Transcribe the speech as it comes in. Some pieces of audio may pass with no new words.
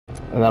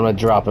And I'm gonna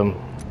drop him.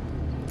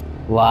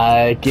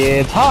 Like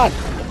it's hot!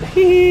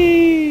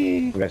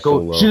 Hee! Go,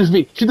 so shoot his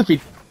feet! Shoot the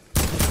feet!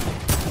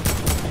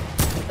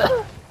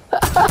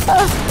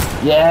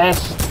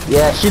 Yes!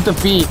 Yeah, shoot the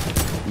feet!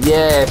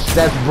 Yes,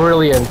 that's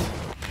brilliant!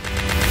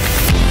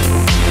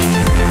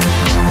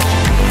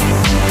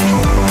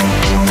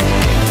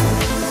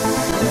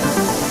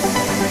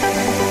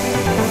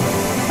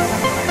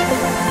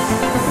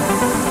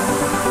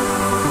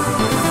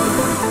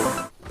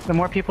 The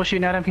more people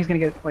shooting at him, he's gonna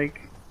get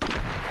like.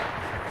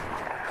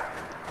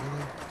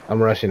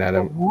 I'm rushing at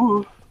him.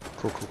 Ooh.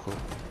 Cool.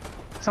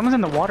 Someone's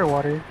in the water.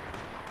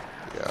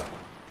 Yeah.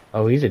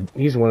 Oh,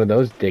 he's one of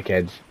those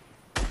dickheads.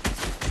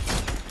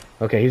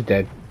 Okay, he's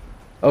dead.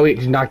 Oh,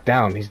 he's knocked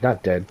down. He's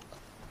not dead.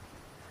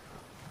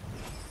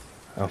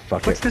 Oh,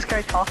 fuck What's it. this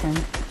guy talking?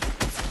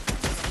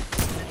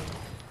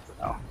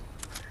 Oh.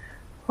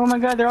 Oh my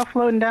god, they're all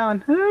floating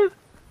down.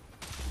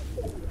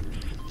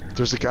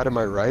 There's a guy to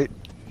my right.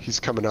 He's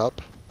coming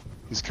up.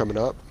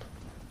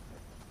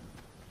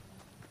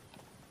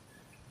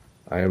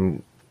 I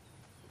am...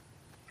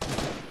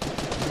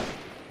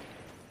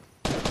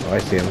 Oh, I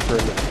see him.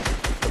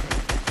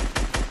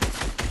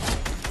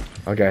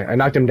 Okay, I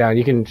knocked him down.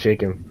 You can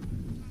shake him.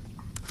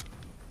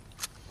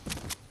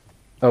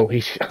 Oh,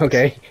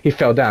 okay. He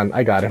fell down.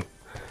 I got him.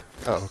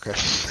 Oh, okay.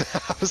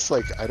 I was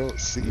like, I don't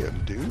see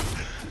him, dude.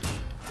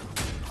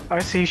 I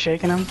see you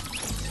shaking him.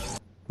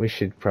 We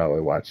should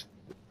probably watch.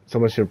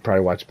 Someone should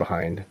probably watch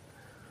behind.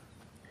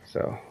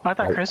 So. I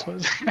thought Chris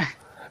was.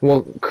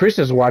 Well, Chris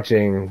is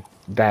watching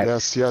that.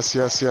 Yes. You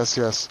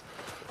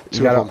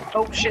gotta...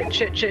 Oh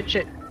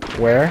shit.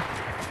 Where?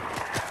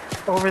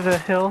 Over the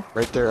hill.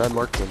 Right there, I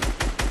marked him.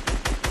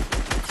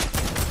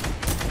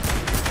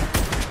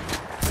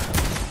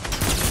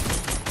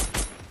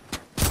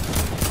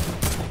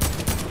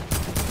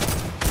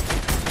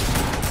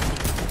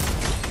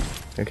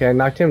 Okay, I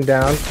knocked him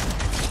down.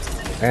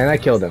 And I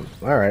killed him.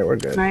 Alright, we're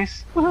good.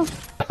 Nice.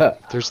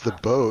 There's the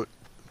boat.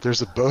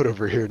 There's a boat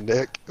over here,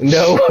 Nick.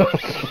 No.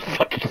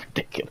 Fucking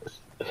ridiculous.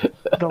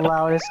 The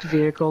loudest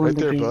vehicle Right in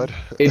the there, game. bud.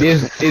 It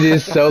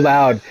is so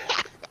loud.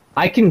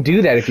 I can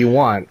do that if you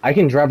want. I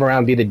can drive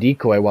around, be the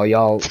decoy while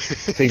y'all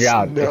figure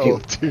out. No,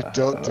 dude,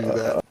 don't do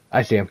that.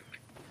 I see him.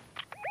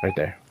 Right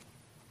there.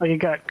 Oh, you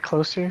got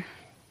closer?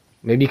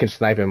 Maybe you can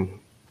snipe him.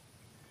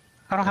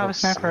 I don't have a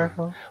sniper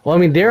rifle. Well, I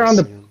mean, they're on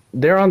the... See him.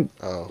 They're on...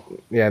 Oh,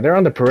 Yeah, they're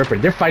on the periphery.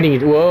 They're fighting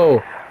each...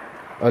 Whoa!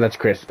 Oh, that's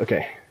Chris.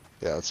 Okay.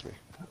 yeah, that's me.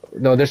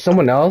 No, there's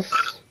someone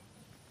else.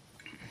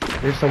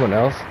 There's someone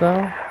else,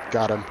 though.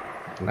 Got him.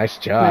 Nice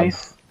job.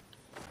 Nice.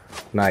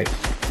 Nice.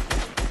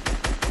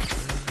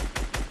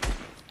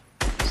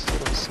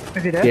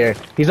 Is he dead? Here.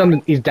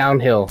 He's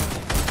downhill.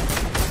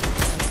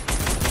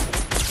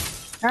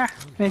 Ah,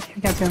 I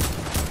can't see him.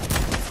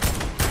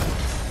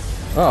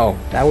 Oh,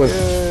 that was...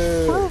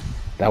 Yay.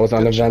 That was Good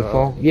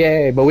uneventful. job.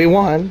 Yay, but we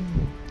won.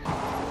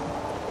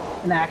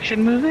 An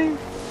action movie?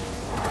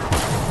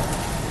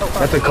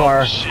 That's a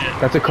car.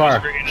 That's a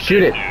car.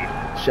 Shoot it.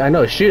 I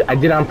know, shoot. I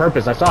did it on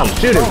purpose. I saw him.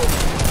 Shoot him.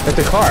 That's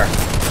a car.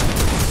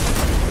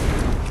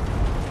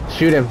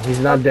 Shoot him. He's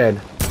not dead.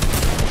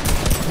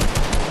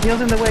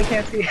 Wheels in the way,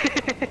 can't see.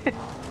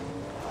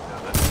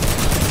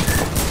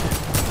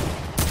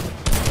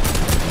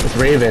 It's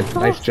Raven.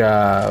 Nice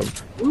job.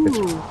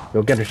 Ooh.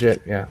 Go get her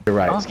shit. Yeah, you're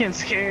I right. was getting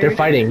scared. They're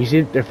fighting. You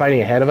see, they're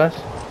fighting ahead of us.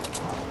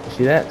 You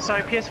see that?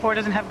 Sorry, PS4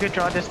 doesn't have good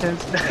draw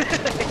distance.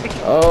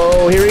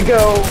 Oh, here we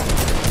go.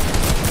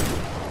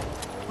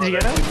 Did you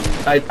get him?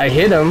 I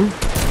hit him.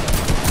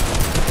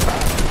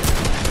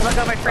 Oh my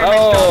god, my frame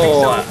rate's dropping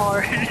so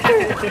hard.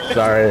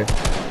 Sorry.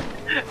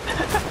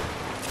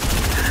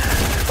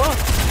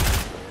 Oh.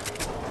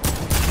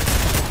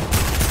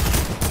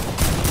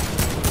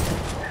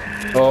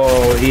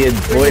 Oh, he had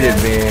voided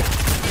me.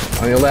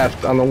 On your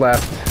left. On the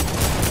left.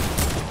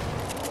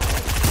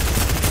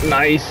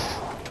 Nice.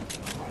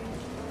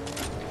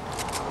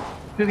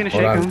 Who's gonna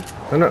Hold shake on.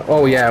 him? No.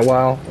 Oh yeah.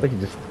 Well, we can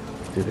just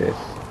do this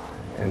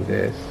and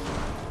this.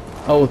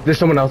 Oh, there's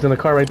someone else in the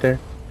car right there.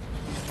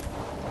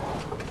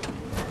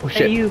 Oh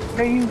shit.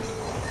 Hey you.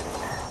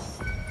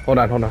 Hold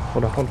on.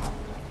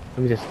 Let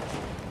me just...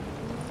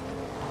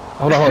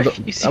 Hold on.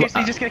 You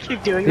seriously just gonna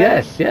keep doing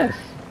that?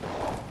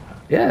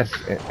 Yes,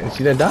 and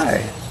she's gonna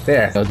die.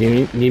 There. So, do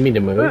you need me to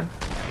move?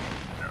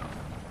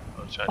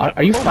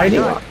 Are you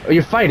fighting? God. Are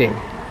you fighting?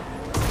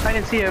 I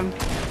didn't see him.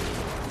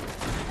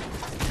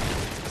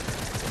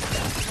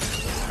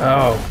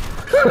 Oh.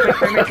 My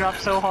frame rate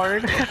dropped so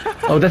hard.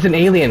 Oh, that's an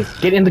alien.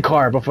 Get in the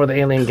car before the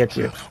alien gets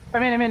you.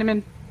 I'm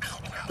in.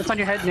 It's on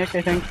your head, Nick,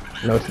 I think.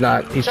 No, it's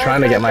not. He's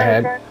trying to get my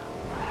head.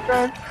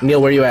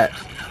 Neil, where you at?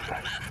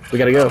 We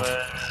gotta go.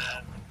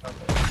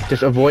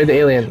 Just avoid the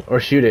alien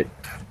or shoot it.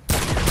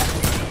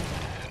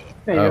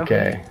 There you go.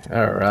 Okay.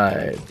 All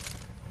right.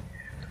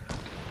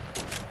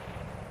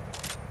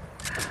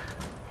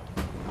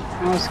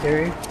 That was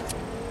scary.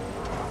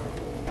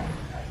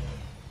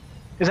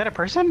 Is that a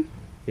person?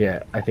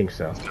 Yeah, I think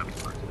so.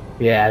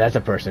 Yeah, that's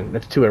a person.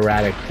 That's too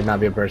erratic to not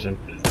be a person.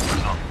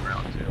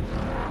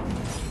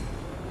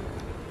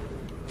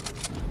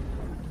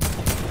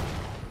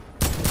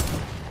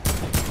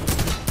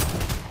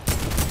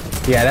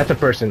 Yeah, that's a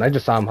person. I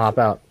just saw him hop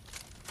out.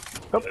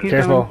 Oh, he's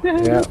Careful.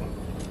 coming. Yeah.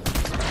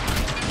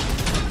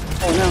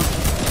 Oh no.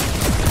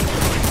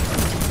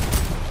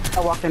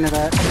 I walked into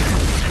that.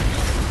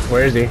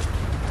 Where is he?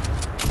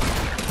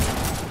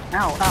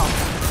 Ow, ow.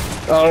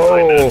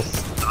 Oh!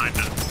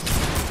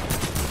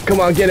 Nice. Come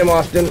on, get him,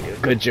 Austin.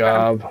 Good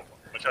job.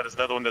 Watch out, there's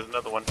another one, there's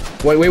another one.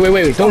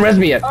 Wait. Don't res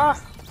me yet. Oh,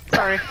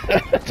 sorry.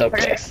 It's I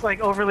okay. got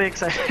like overly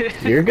excited.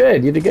 You're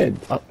good. You did good.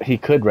 Oh, he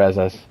could res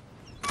us.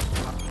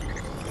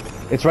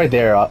 It's right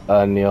there,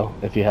 Neil,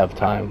 if you have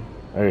time.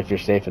 Or if you're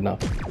safe enough.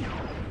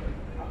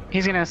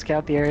 He's gonna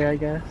scout the area, I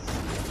guess.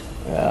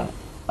 Yeah.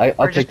 I'll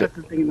Or take just put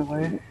the thing in the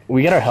way.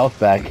 We get our health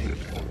back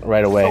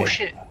right away. Oh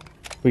shit.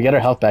 We get our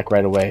health back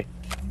right away.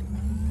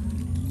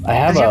 I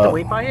have Does he have to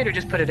wait by it or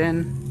just put it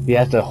in? He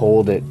has to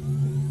hold it.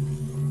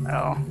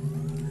 Oh.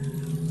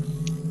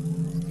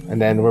 And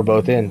then we're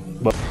both in.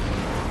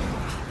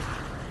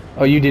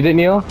 Oh, you did it,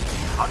 Neil?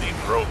 I need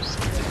ropes.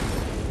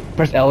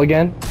 Press L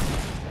again.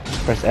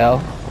 Press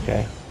L.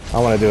 Okay. I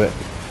want to do it.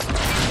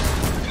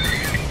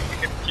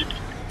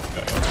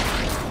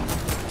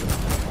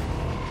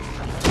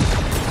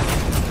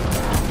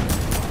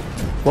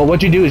 Well,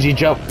 what you do is you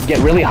jump, get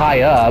really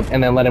high up,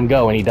 and then let him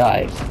go, and he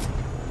dies.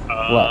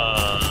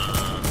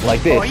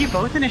 Like this. Oh, are you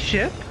both in a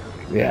ship?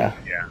 Yeah.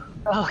 Yeah.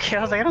 Oh, okay,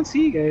 I was like, I don't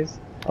see you guys.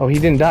 Oh, he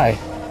didn't die.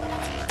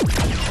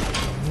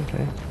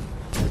 Okay.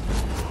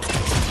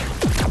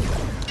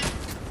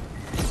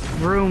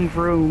 Vroom,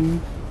 vroom.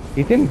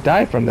 He didn't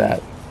die from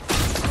that.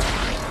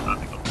 I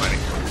think I'm fighting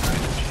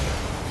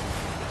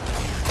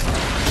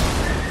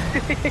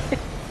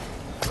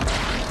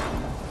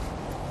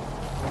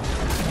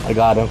I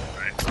got him.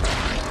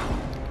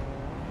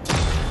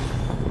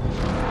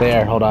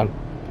 There, hold on.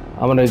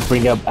 I'm gonna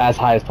bring up as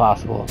high as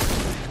possible.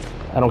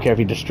 I don't care if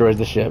he destroys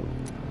the ship.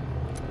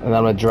 And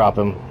I'm gonna drop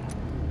him.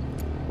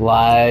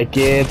 Like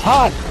it's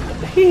hot!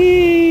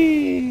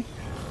 Hee.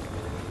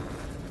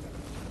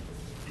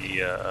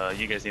 Yeah,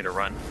 you guys need to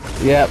run.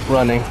 Yep,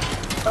 running.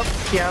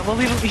 Oh, yeah,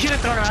 well, you should have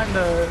thrown her out in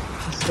the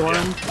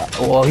storm.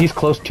 Well, he's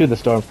close to the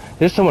storm.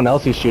 There's someone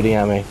else who's shooting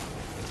at me.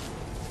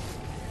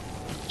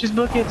 Just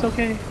book it, it's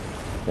okay.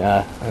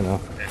 Yeah, I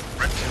know. Okay,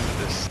 run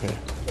into this. Okay.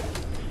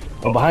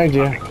 Oh, behind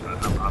you.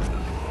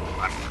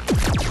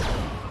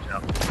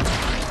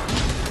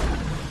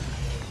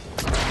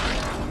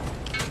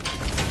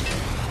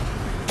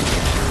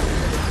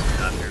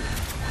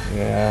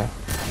 Yeah.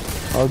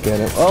 I'll get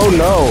him. Oh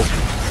no!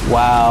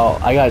 Wow,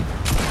 I got...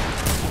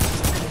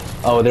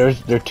 Oh, there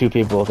are two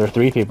people. There are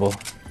three people.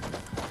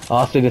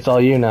 Austin, it's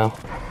all you now.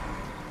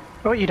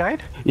 Oh, you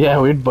died? Yeah,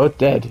 we're both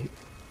dead.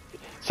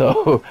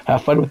 So,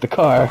 have fun with the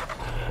car.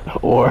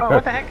 Or... Oh,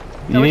 what the heck?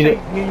 You I need wish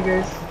to... I knew you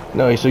guys.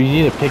 No, so you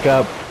need to pick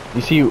up...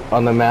 You see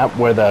on the map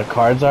where the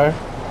cards are?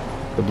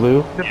 The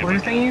blue? The blue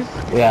thingies?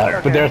 Yeah,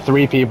 Okay. but there are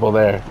three people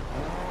there.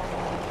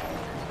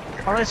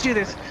 Oh, let's do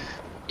this.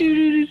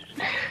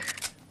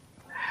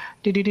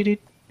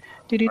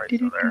 Alright,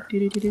 so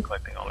they're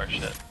collecting all our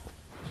shit.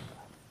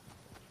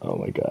 Oh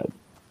my god.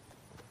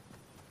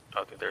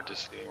 Okay, they're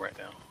just leaving right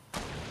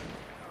now.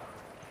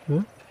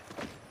 Huh?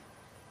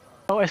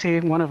 Oh, I see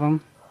one of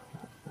them.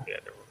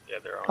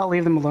 They're on. I'll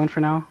leave them alone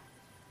for now.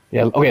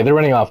 Yeah, okay, they're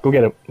running off. Go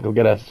get it. Go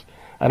get us.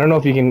 I don't know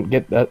if you can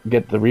get the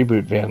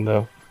reboot van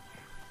though.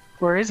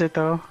 Where is it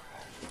though?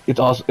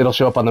 It'll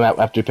show up on the map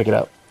after you pick it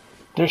up.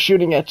 They're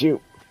shooting at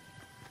you.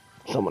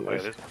 Someone Oh, yeah,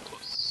 is. there's one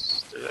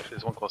close.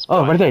 There's one close.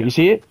 Oh, by. right there. You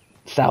see it?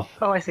 South.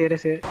 Oh, I see it, I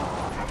see it.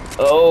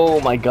 Oh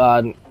my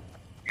god.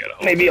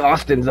 Maybe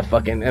Austin's the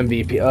fucking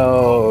MVP.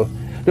 Oh.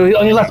 No,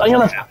 on your left, on your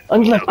left,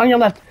 on your left, on your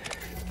left.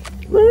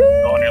 Oh,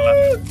 on your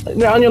left.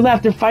 They're on your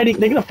left. They're fighting.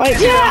 They're gonna fight.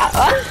 Yeah!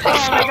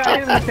 Oh my god,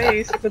 hit in the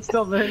face. That's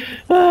still good.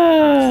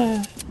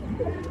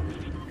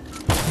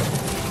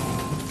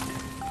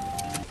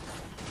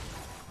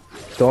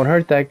 Don't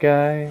hurt that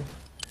guy.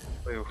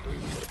 Wait, what are we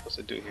supposed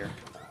to do here?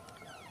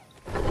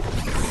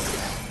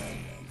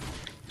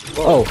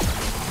 Oh.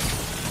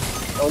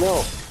 Oh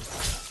no.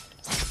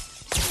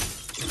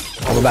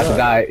 I'm about to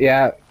die.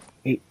 Yeah.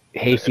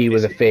 Hayseed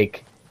was a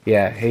fake.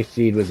 Yeah,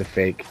 Hayseed was a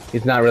fake.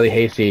 He's not really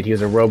Hayseed. He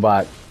was a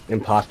robot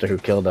imposter who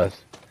killed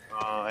us.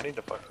 I need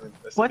to fucking...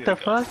 What the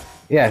fuck?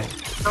 Yeah.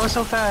 That was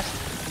so fast.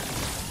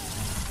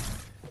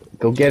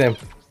 Go get him.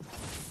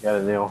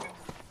 Got it, Neil.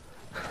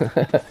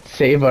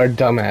 Save our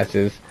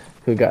dumbasses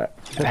who got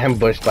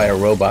ambushed by a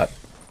robot.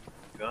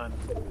 Gun.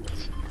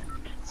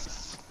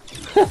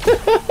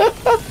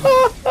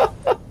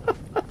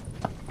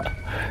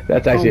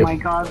 That's actually Oh my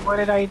god, what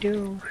did I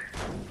do?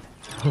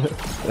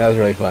 that was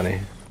really funny.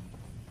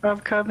 I'm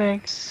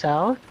coming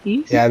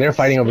southeast? Yeah, they're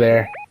fighting over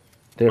there.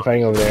 They're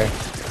fighting over there.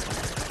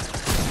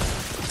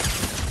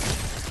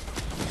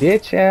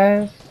 Bitch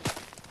ass.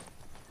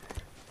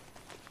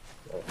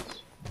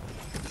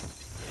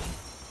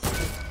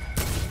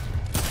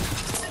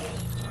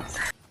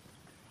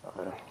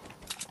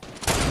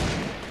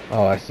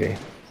 Oh, I see.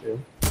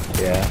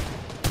 Yeah.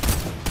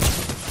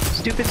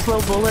 Stupid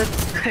slow bullet.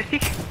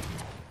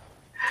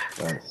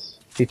 Nice.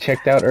 He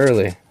checked out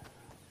early.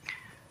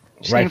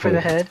 Just aim for the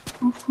head.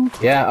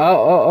 Yeah.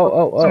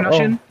 Oh. Some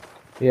Russian.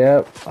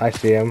 Yep, I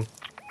see him.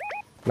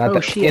 Not Oh,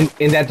 that shit.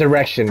 in that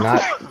direction,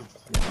 not.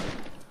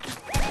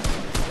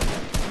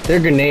 They're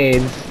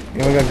grenades.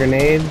 Anyone got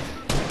grenades?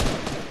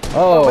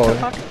 Oh, what the Oh,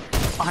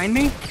 fuck? Behind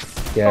me?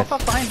 yes. Oh,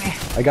 fuck, behind me.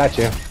 I got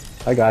you.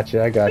 I got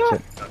you. I got you.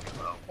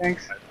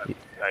 Thanks.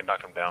 I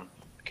knocked him down.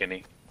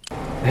 Kenny.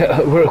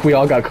 We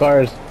all got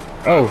cars.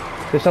 Oh,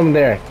 there's someone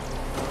there.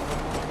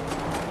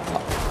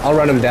 I'll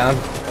run him down.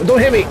 Don't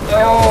hit me!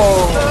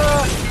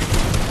 Oh!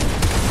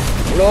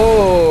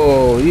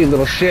 No, you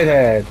little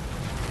shithead.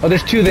 Oh,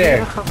 there's two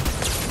there.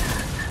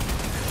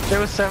 There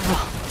was several.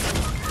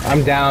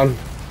 I'm down.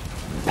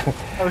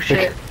 Oh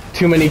shit.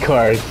 Too many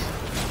cars.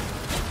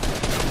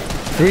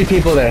 3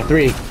 people there.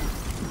 3.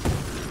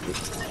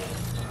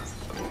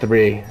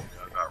 3. I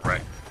got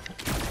wrecked.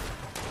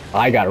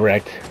 I got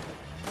wrecked.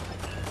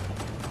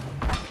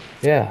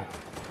 Yeah.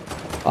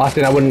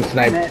 Austin, I wouldn't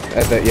snipe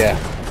at that. Yeah.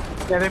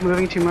 Yeah, they're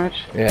moving too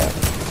much. Yeah.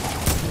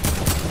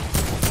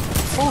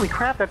 Holy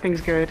crap, that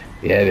thing's good.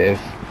 Yeah, it is.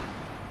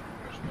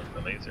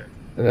 The laser.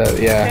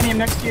 Yeah. Kenny, I'm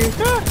next to you.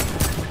 Ah!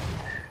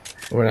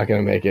 We're not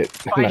gonna make it.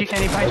 Behind you,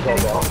 Kenny, behind you,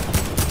 Kenny.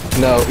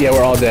 No, yeah,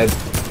 we're all dead.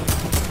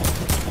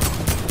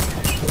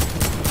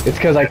 It's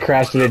because I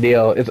crashed in a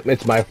deal.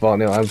 It's my fault,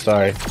 Neil. I'm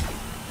sorry.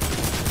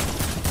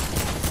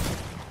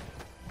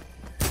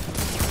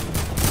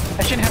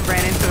 I shouldn't have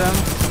ran into them.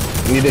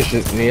 Neither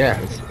should. Yeah,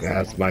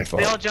 it's my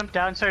They all fault. jumped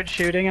out and started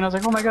shooting, and I was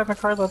like, oh my god, my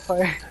car's on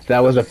fire. That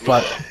was a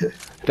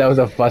that was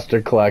a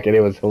fuster cluck, and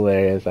it was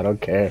hilarious. I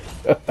don't care.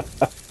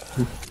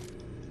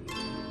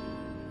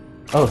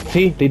 Oh,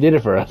 see, they did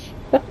it for us.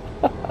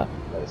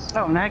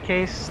 Oh, in that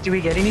case, do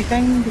we get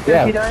anything because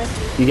Yeah. he died?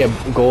 You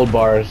get gold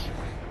bars,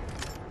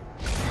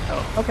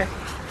 Oh, okay.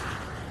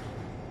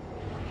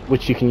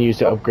 which you can use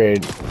to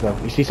upgrade. So,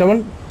 you see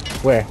someone?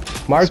 Where?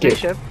 Mark it.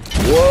 Spaceship.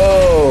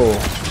 Whoa!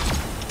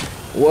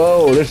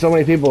 Whoa! There's so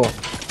many people.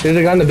 There's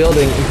a guy in the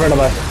building in front of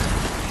us.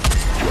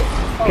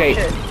 Oh, Okay.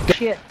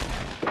 shit.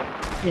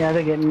 Yeah,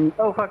 they're getting...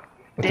 Oh, fuck.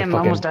 That's Damn, a I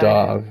fucking almost died.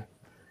 dog.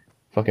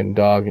 Fucking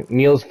dog.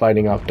 Neil's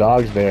fighting off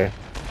dogs there.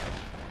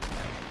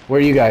 Where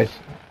are you guys?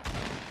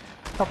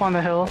 Up on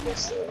the hill.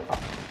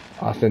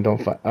 Austin, don't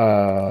fight.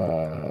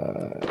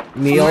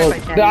 Neil. I'm right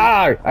by Kenny.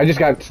 Ah! I just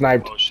got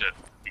sniped. Oh shit.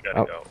 You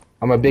gotta go.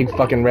 I'm a big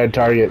fucking red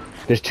target.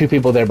 There's 2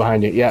 people there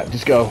behind you. Yeah,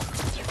 just go. I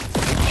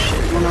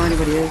don't know where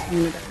anybody is. I'm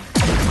gonna die.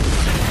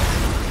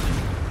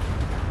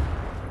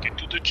 Get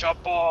to the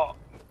chopper.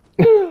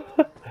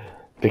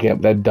 Picking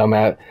up that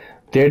dumbass.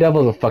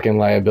 Daredevil's a fucking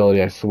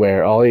liability, I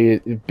swear. All he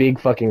big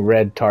fucking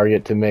red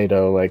target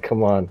tomato. Like,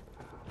 come on.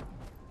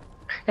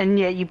 And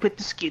yeah, you put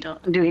the skin on.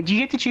 Do you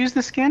get to choose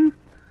the skin?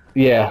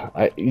 Yeah,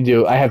 you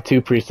do. I have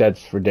 2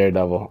 presets for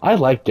Daredevil. I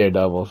like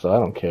Daredevil, so I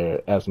don't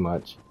care as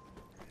much.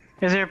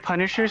 Is there a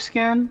Punisher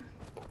skin?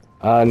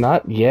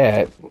 Not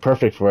yet.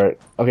 Perfect for it.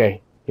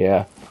 Okay,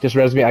 yeah. Just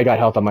res me. I got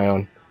health on my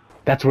own.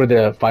 That's where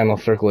the final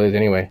circle is,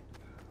 anyway.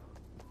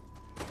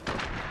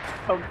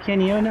 Oh,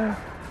 Kenny, oh no.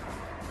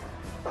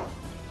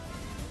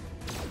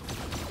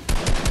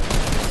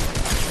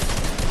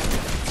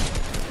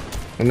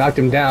 I knocked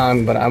him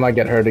down, but I might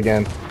get hurt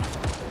again.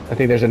 I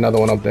think there's another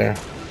one up there.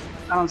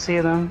 I don't see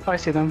them. Oh, I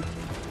see them.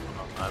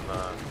 I'm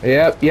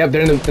Yep,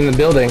 they're in the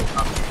building.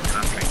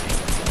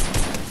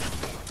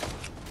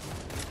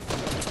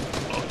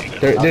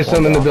 There's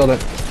some in the building.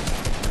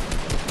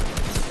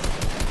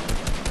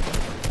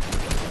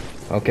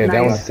 Okay, that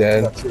Nice. one's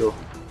dead. Got 2.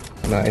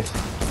 Nice.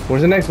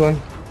 Where's the next one?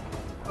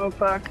 Oh,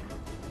 fuck.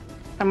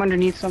 I'm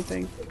underneath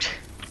something.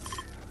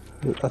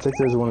 I think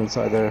there's one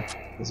inside there.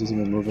 This isn't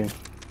even moving.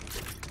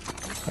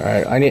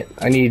 Alright,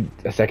 I need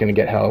a second to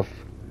get health.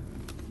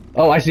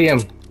 Oh, I see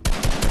him.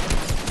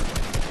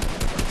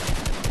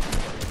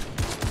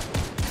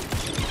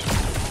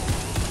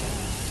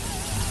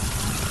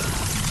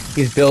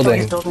 He's Oh,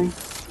 building. he's building.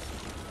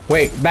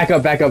 Wait, back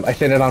up. I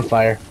set it on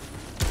fire.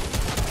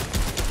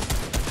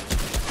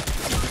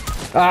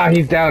 Ah,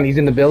 he's down. He's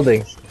in the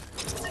building.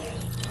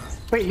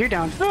 Wait, you're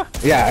down. Ah.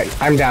 Yeah,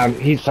 I'm down.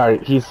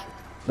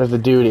 There's a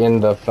dude in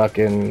the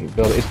fucking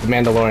building. It's the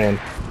Mandalorian.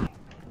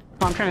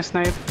 Oh, I'm trying to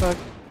snipe. Fuck.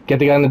 Get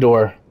the guy in the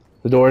door.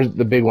 The door's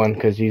the big one,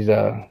 because he's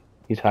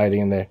hiding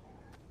in there.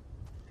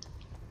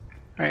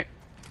 Alright.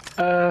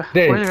 There,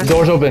 where's the rest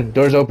door's open.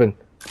 Door's open.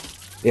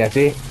 Yeah,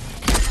 see?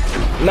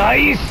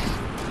 Nice!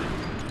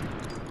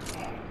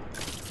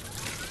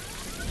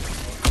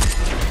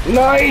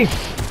 Nice!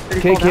 Did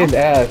he Kick fall his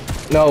down?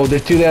 ass. No,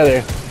 there's 2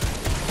 there.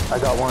 I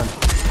got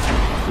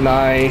 1.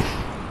 Nice.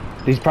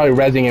 He's probably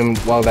rezzing him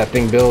while that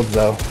thing builds,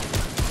 though.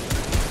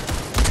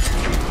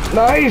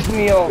 Nice,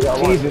 Neil! We got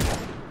 1. Jesus.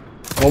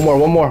 One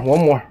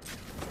more.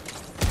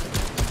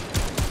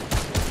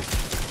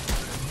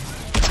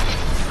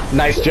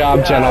 Nice job,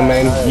 Yeah,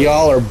 gentlemen. nice.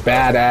 Y'all are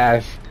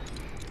badass.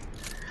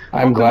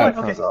 I'm glad.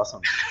 on. That was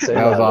awesome.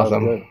 That was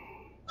awesome. good.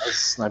 I was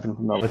sniping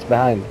from the... What's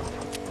behind?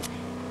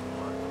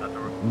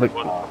 Look,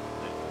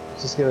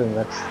 Let's just get it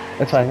next.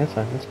 that's fine.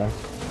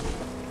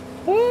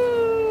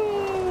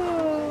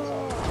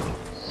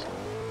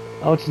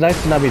 Oh, it's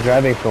nice to not be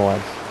driving for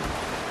once.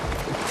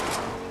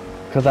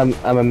 Cause I'm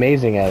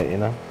amazing at it, you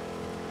know.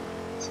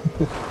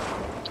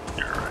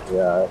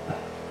 Yeah.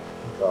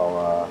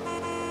 So,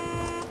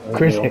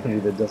 Chris, I'll be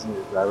the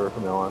designated driver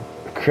from now on.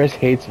 Chris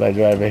hates my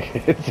driving.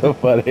 It's so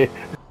funny.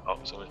 Oh,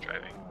 someone's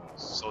driving.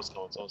 Someone's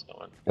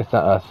going. It's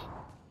not us.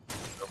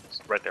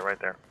 Right there, right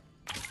there.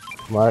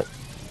 Mark.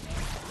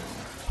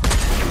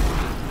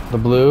 The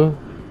blue.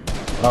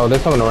 Oh, they're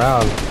coming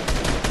around.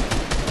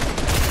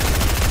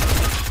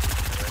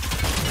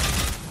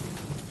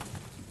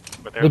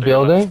 But The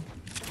building?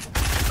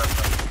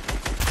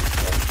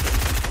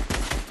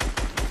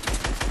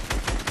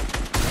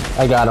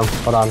 I got him.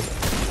 Hold on.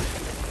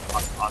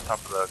 On top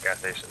of the gas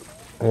station.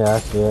 Yeah, I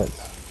see it.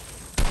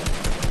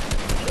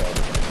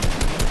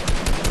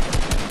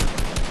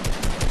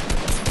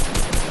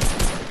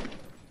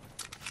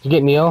 Did you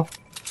get Neil?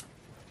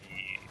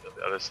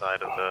 The other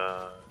side of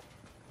the...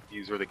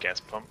 These where the gas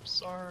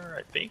pumps are,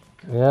 I think.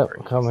 Yep,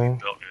 Or coming.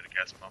 built near the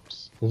gas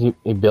pumps. Is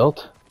he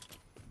built?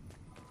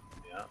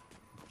 Yeah.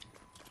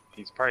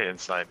 He's probably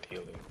inside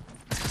healing.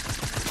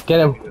 Get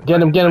him!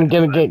 Get him! Get him!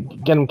 Get him! Get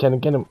him! Get him!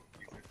 Get him!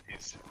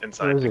 He's Where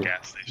inside is the he?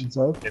 gas station.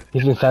 Inside?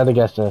 He's inside the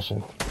gas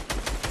station.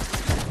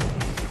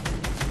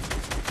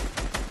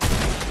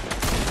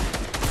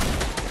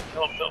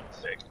 Kill him,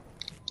 sick.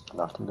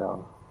 Knocked him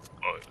down.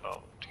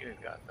 Oh, Tina's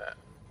got that.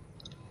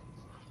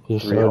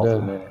 He's 3 so health dead.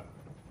 remaining.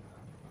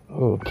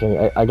 Ooh,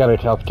 okay, I got a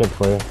health kit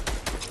for you.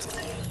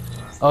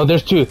 Oh,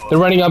 there's two. They're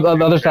running up on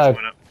the other side.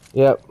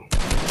 Yep.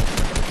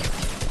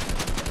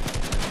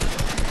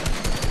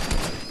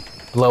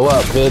 Blow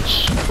up,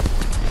 bitch.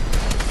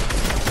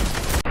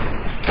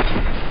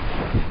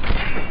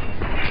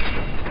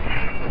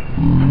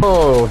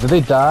 Oh, did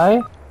they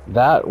die?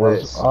 That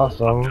was Nice.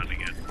 awesome. Down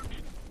again.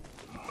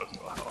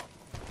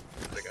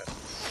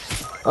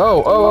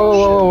 Oh,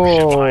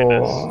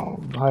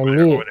 behind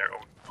me. Over there.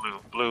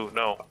 Oh, blue,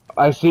 no.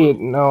 I see it.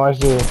 No, I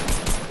see it.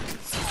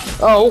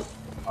 Oh.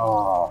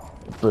 Oh.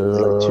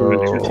 Boo. It's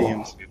like two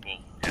teams. People,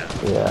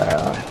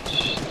 yeah.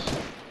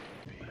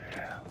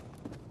 Yeah.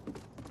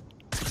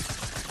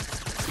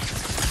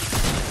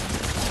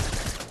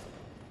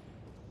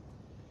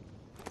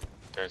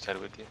 They're inside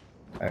with you.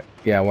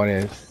 Yeah, one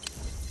is.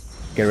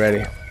 Get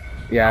ready.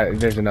 Yeah,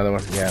 there's another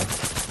one. Yeah.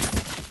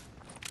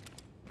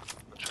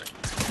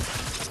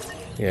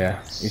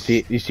 Yeah.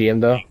 You see him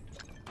though?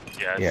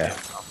 Yeah, Yeah.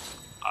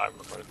 I'm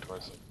running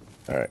towards him.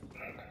 All right.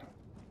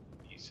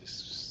 He's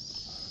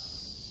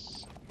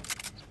just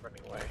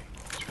running away.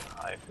 He's trying to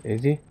hide.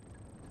 Is he?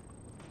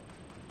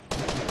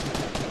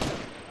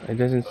 It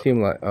doesn't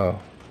seem like. Oh,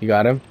 you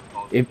got him.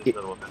 Oh, If there's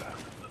another one.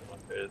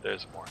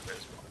 There's more.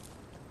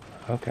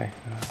 okay.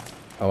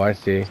 Oh, I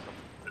see.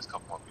 There's a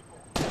couple more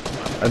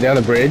people. Are they on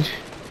the bridge?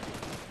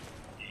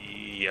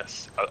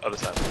 Yes, other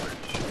side of the bridge.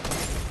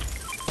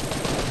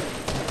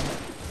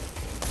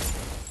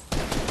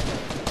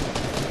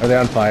 Are they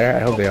on fire? I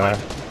hope they are.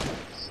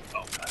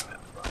 Oh, God,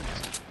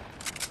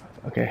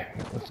 Okay,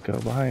 let's go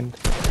behind.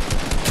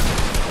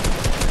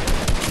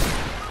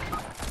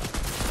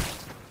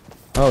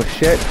 Oh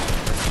shit!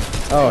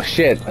 Oh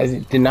shit! I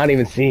did not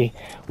even see.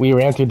 We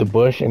ran through the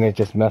bush and it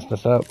just messed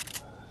us up.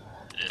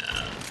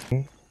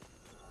 Yeah.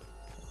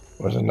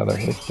 Where's another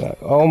haystack?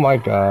 Oh my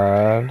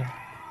god!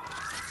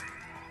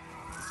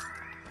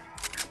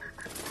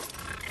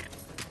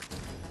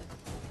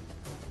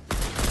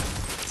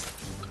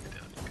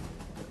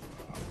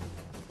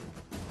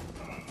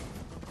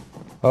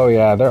 Oh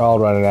yeah, they're all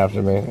running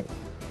after me.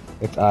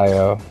 It's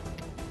IO.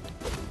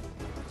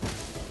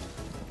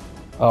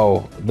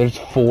 Oh, there's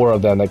 4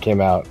 of them that came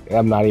out.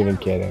 I'm not even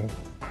kidding.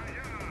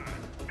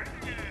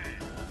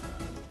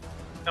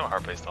 No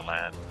hard place to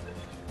land.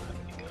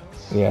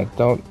 Yeah,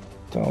 don't.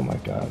 Oh my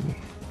god.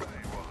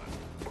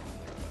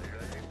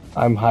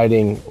 I'm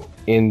hiding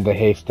in the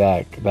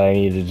haystack that I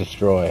need to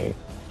destroy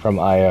from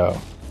IO.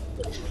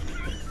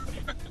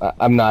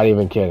 I'm not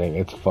even kidding.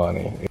 It's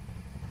funny.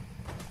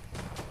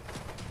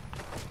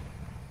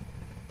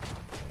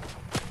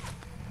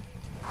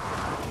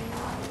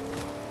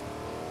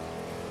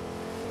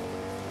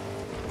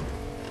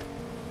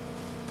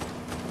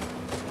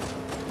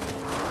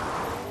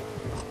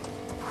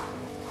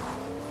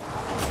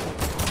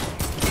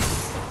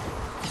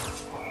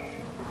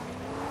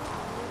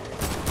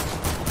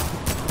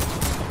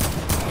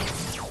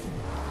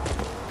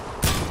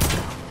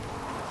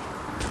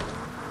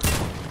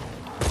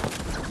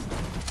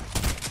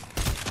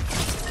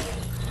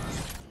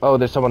 Oh,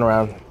 there's someone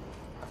around.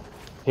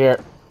 Here.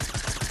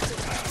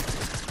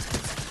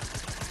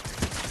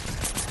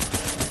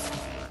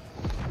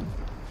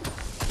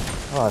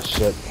 Oh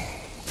shit.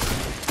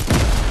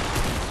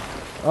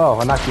 Oh,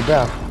 I knocked you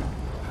down.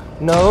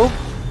 No.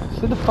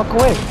 Stay the fuck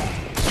away.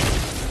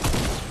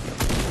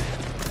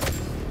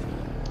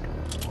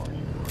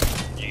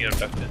 You get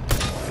abducted.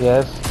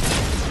 Yes.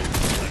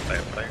 By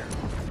a player.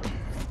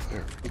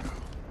 There we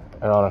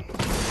go. Hold on.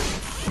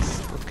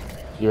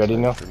 You ready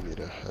now? For me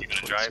to head You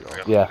gonna towards drive? y'all.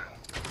 Or Yeah.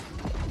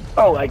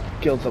 Oh, I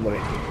killed somebody.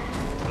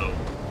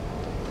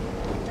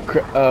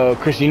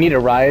 Chris, you need a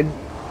ride?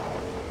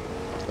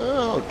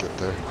 I'll get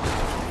there.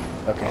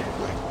 Okay.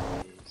 Probably.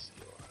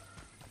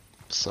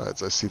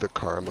 Besides, I see the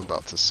car I'm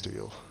about to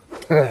steal.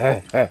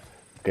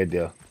 Good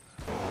deal.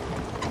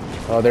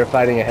 Oh, they're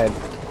fighting ahead.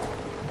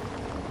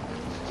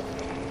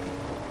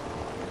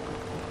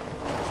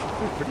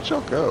 Where did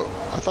y'all go?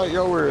 I thought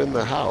y'all were in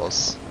the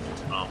house.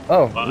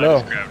 Oh, well, no. I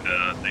just grabbed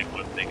a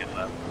thing and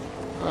left.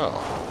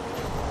 Oh.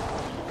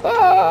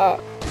 Ah!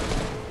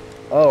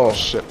 Oh,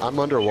 Shit, I'm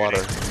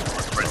underwater.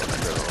 Right in the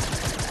middle.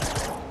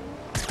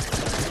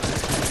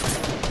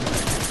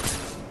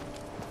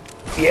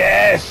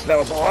 yes! That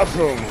was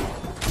awesome!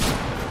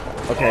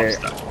 Okay. Oh, I'm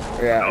stuck.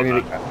 Yeah, No, I need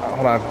I'm to...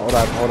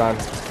 hold on.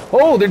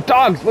 Oh, they're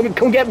dogs! Let me...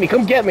 Come get me!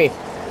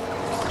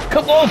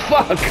 Come oh,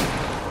 fuck!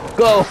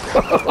 Go!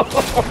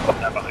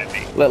 not behind me.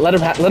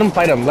 let him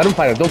fight him.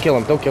 Don't kill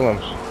him.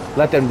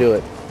 Let them do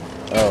it.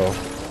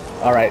 Oh.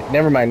 Alright,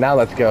 never mind. Now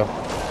let's go.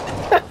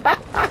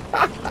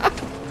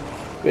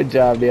 Good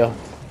job, Neil.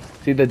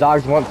 See, the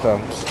dogs want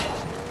some.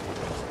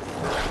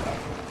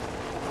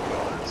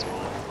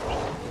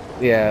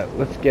 Yeah,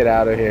 let's get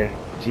out of here.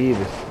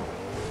 Jesus.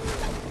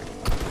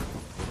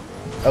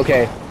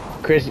 Okay,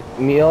 Chris,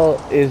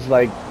 Neil is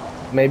like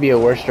maybe a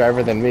worse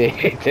driver than me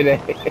today.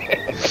 We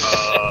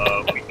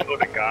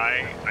killed a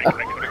guy. I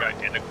killed a guy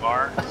in the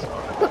car. So.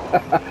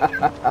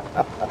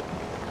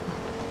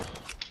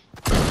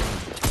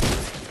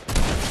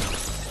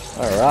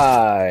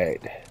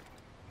 Alright.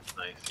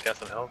 Nice. Got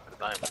some help?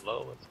 Because I am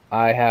low.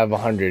 I have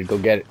 100. Go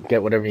get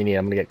whatever you need.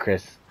 I'm gonna get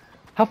Chris.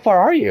 How far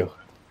are you?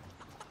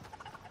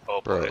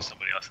 Oh, Bro. boy, there's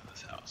somebody else in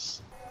this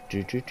house.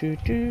 Do.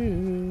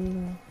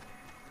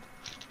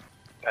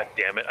 God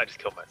damn it, I just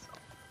killed myself.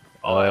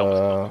 Oh, I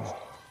almost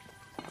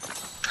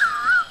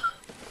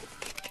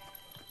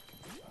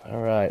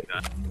Alright.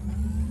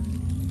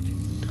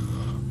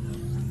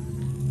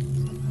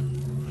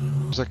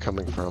 Where's that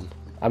coming from?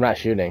 I'm not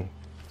shooting,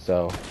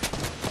 so.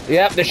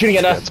 Yep, they're shooting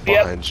at us. It's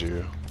behind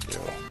you. Yeah.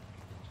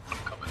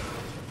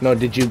 No,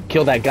 did you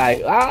kill that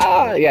guy?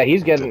 Ah, yeah,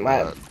 he's getting Did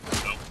my. not.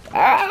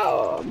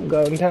 Ow, I'm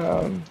going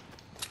down.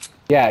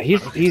 Yeah,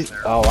 he's.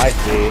 Oh, I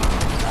see.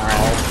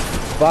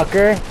 Ow,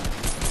 fucker.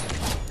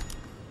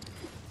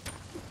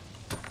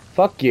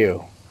 Fuck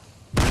you.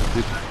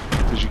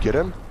 Did you get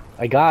him?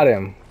 I got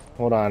him.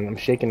 Hold on, I'm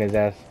shaking his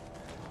ass.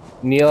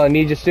 Neil, I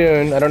need you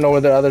soon. I don't know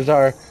where the others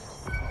are.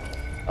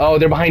 Oh,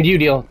 they're behind you,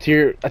 Neil. To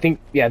your, I think,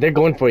 yeah, they're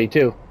going for you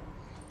too.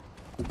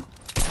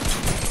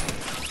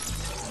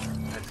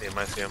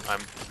 I see him. I'm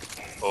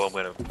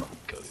gonna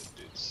kill these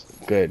dudes.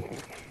 Good.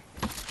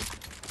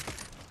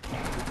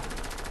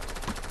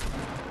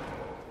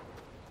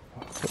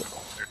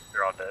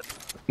 They're all dead.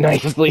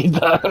 Nicely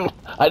done.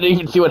 I didn't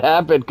even see what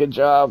happened. Good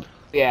job.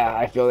 Yeah,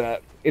 I feel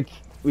that.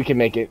 We can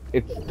make it.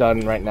 It's done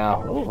right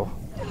now. Ooh.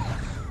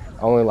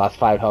 I only lost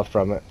 5 health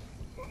from it.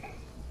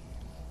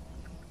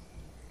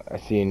 I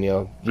see you,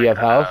 Neil. Do you have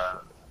health?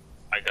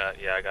 I got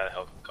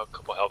a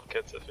couple health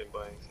kits if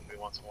somebody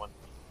wants one.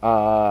 Oh,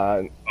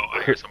 I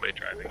hear somebody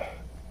driving.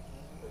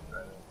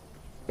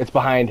 it's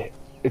behind.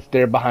 It's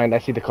there behind. I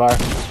see the car.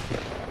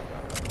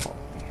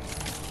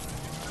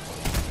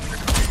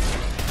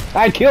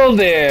 I killed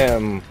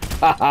him!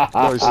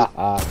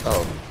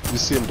 Oh, you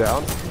see him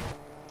down?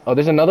 Oh,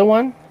 there's another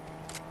one?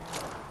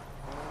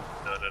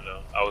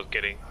 No. I was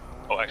getting.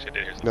 Oh, actually, I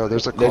did hear something. No,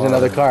 there's a car. There's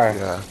another car.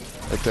 Yeah,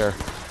 right there.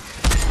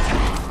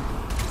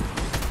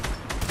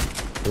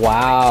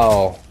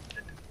 Wow.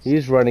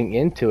 He's running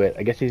into it.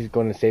 I guess he's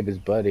going to save his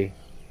buddy.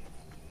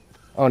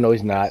 Oh, no,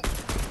 he's not.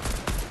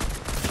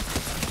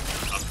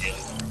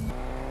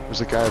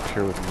 There's a guy up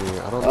here with me.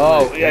 I don't know.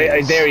 Oh, where he yeah,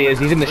 is. there he is.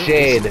 He's in the Where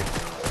shade. is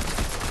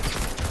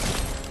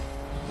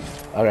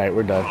Alright,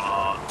 we're done.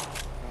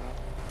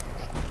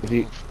 If you...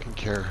 I don't fucking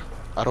care.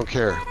 I don't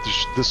care.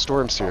 The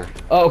storm's here.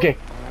 Oh, okay.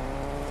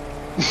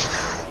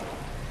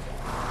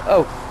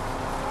 Oh.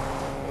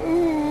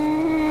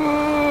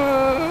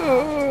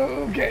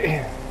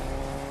 Okay.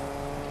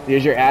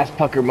 Here's your ass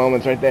pucker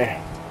moments right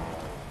there.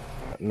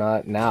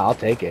 Not now. I'll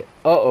take it.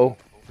 Uh-oh.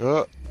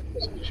 Oh,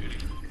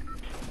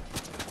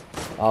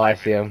 I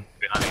see him.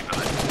 Behind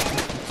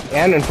me.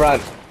 And in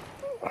front.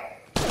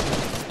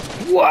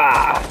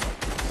 Wow.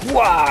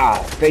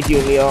 Wow. Thank you,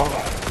 Neil.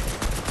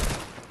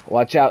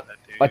 Watch out.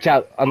 Watch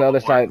out on the other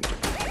side.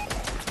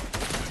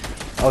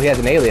 Oh, he has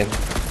an alien.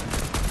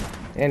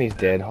 And he's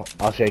dead.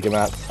 I'll shake him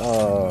out.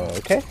 Oh,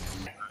 okay.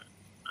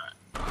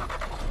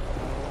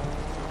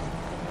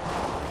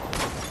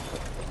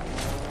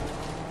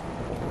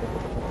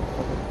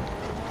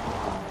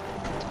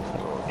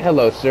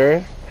 Hello,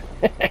 sir.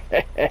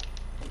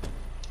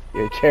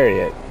 Your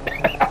chariot.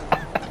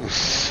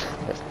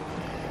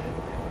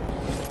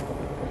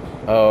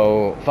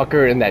 Oh,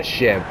 fucker in that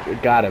ship.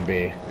 It gotta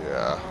be.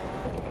 Yeah.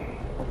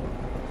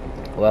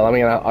 Well, I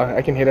mean,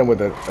 I can hit him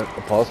with a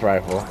pulse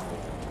rifle.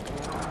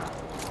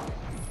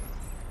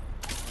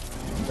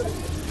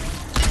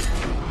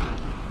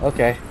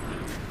 Okay.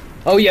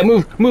 Oh yeah,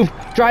 move,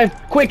 drive,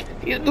 quick,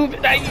 move.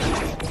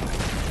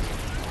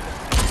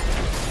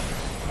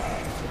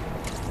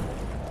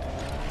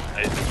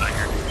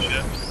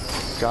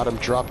 Got him,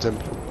 dropped him.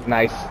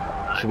 Nice.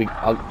 Should we?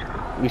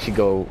 We should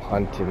go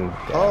hunting.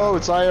 Oh,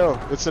 it's IO.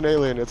 It's an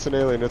alien. It's an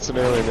alien. It's an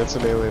alien. It's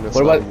an alien. It's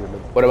What not about a human.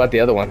 what about the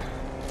other one?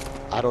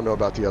 I don't know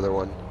about the other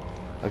one.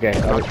 Okay,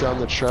 Knock down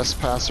the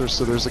trespasser,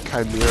 so there's a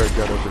chimera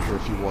gun over here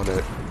if you want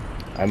it.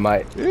 I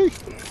might. Hey.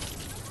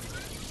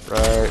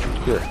 Right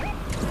here.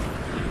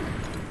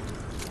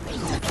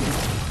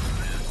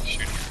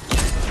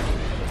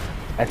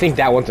 I think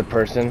that one's a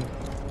person.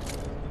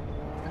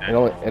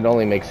 It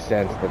only makes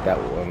sense that that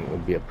one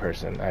would be a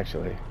person,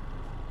 actually.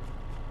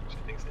 She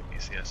thinks that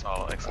BCS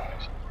all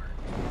exclamation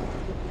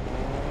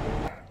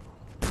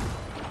mark.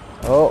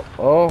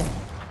 Oh.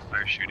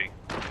 They're shooting.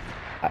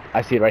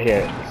 I see it right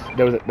here.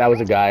 That was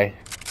a guy.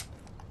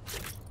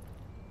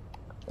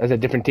 That's a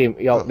different team.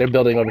 Yo, they're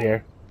building over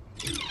here.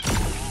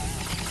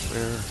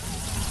 Where?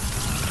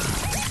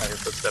 I hear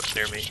footsteps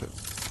near me. Shit.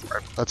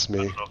 That's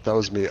me. That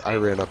was me. I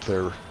ran up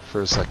there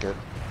for a second.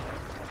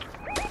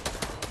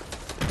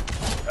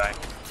 Guy.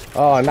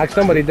 Oh, I knocked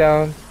somebody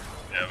down.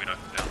 Yeah, we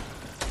knocked him down.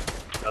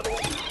 Another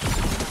one.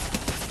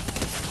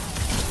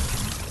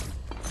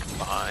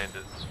 Behind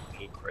is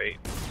loot crate.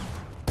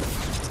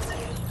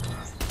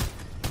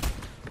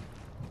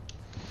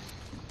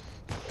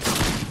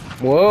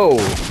 Whoa.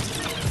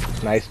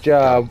 Nice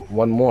job.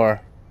 One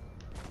more.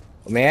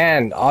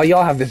 Man, all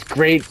y'all have this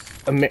great,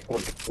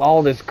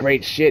 all this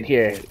great shit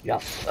here. Y'all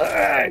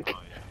suck.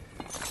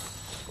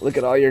 Look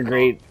at all your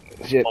great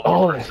shit.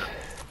 Oh,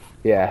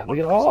 yeah. Look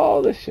at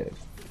all this shit.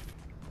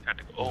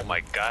 Oh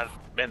my god,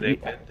 man!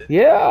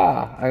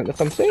 Yeah, that's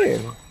what I'm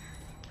saying.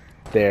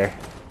 There.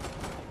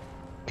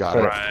 Got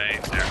it.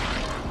 Right there.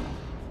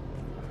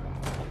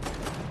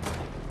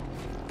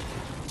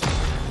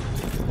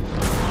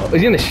 Oh,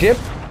 is he in the ship?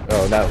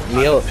 Oh, no,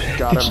 Neil.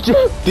 Got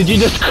him. Did you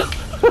just?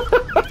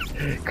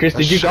 Chris, I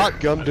did you?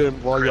 shotgunned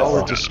him while y'all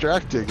were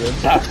distracting him.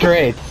 That's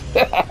great.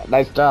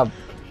 Nice job.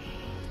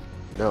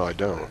 No, I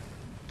don't.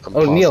 I'm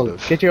Oh, positive. Neil,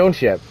 get your own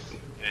ship.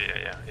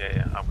 Yeah.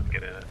 I'm gonna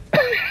get in it.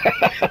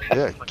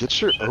 Yeah,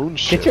 get your own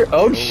ship. Get your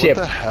own ship,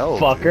 What the hell,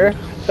 fucker.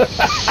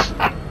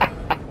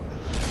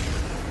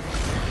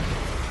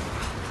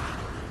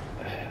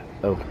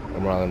 Oh,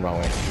 I'm wrong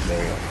way.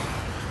 There we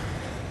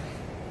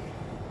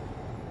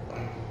go.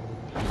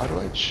 How do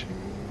I change?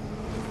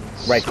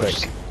 Right Switch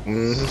click.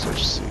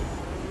 Switch C.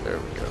 There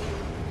we go.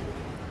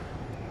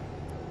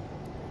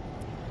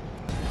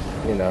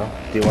 You know,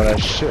 do you wanna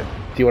Shit.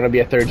 Do you wanna be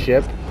a third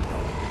ship?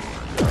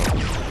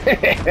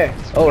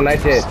 Oh,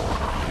 nice hit.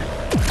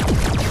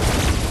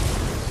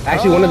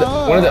 Actually, one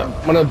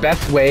of the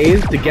best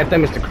ways to get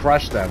them is to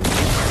crush them,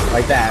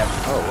 like that.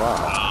 Oh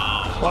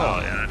wow. Wow,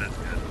 yeah, that's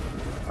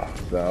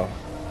good. So,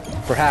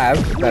 perhaps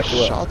Where that's are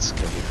what. shots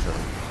coming from?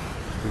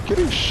 I'm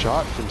getting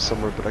shot from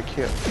somewhere, but I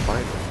can't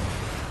find it.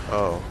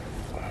 Oh.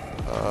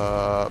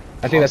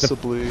 I think that's a-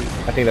 possibly.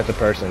 I think that's a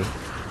person.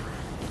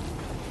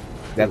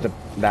 That's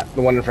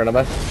the one in front of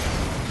us.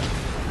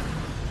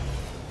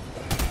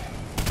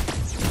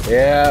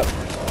 Yeah.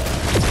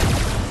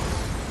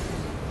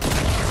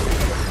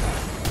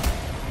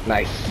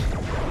 Nice.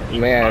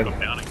 Man, Knock him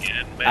down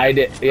again, man. I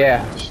did.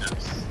 Yeah.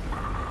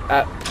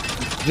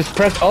 Just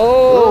press.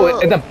 Oh,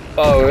 it's a.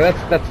 Oh,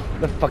 that's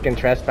the fucking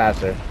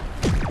trespasser.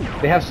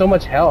 They have so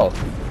much health.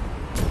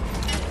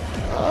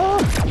 Oh,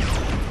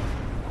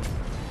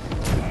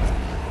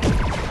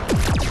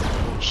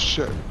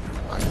 shit.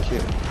 I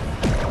can't.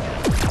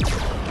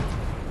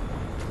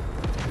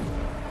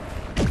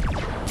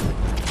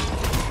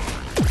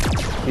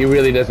 He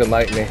really doesn't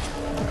like me.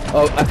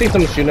 Oh, I think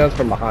someone's shooting us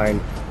from behind.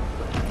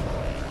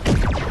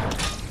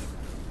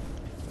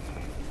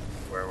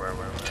 Where?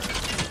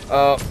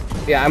 Oh,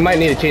 yeah, I might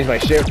need to change my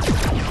ship.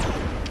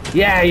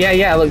 Yeah.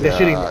 Look, they're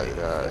shooting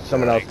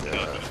someone else.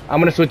 Yeah. I'm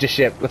gonna switch a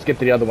ship. Let's get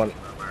to the other one.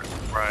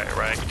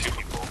 Right. Two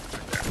people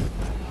right there.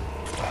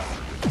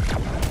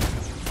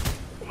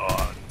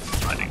 Oh,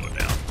 I didn't go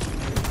down.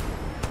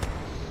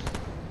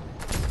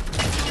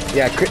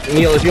 Yeah,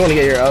 Neil, if you want to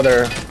get your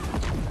other,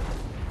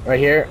 right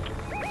here.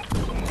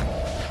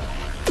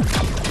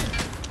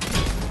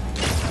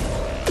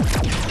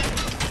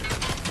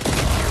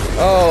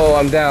 Oh,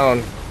 I'm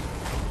down.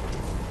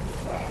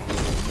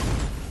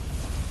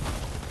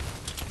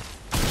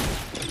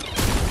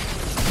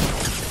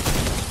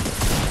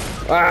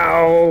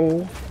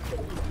 Ow!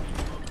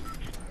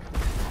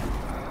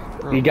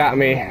 Bro, You got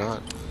me.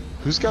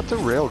 Who's got the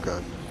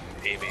railgun?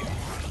 Maybe.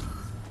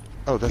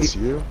 Oh, that's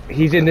you?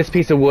 He's in this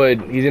piece of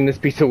wood. He's in this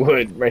piece of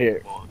wood right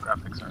here. Well,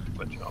 graphics aren't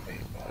glitching on me.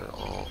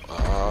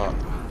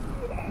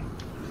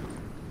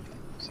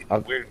 See the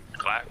weird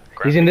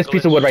He's in this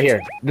piece of wood right here.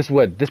 This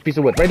piece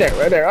of wood. Right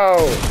there.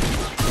 Oh!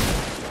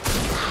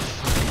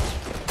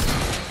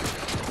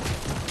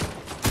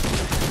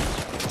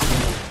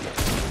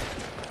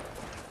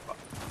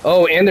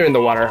 Oh, and they're in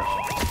the water.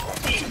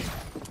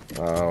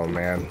 Oh,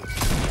 man.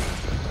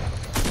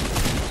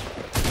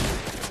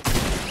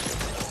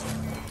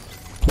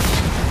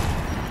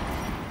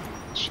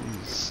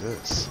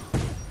 Jesus.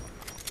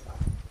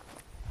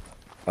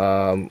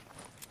 I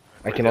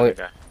can only.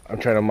 I'm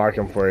trying to mark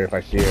him for you if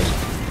I see him.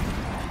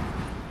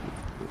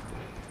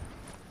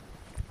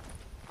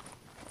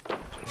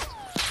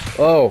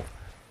 Oh,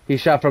 he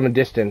shot from a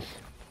distance.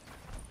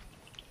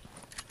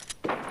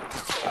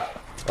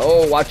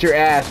 Oh, watch your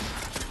ass.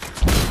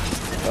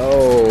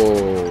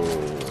 Oh.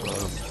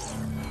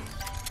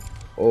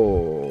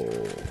 Oh.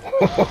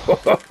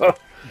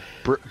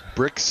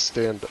 Bricks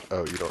stand.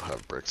 Oh, you don't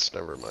have bricks.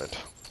 Never mind.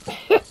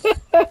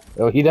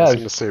 Oh, he I was does.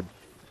 gonna say,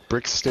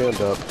 bricks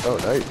stand up. Oh,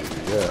 now you do.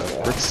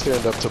 Yeah, bricks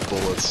stand up to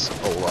bullets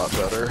a lot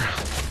better.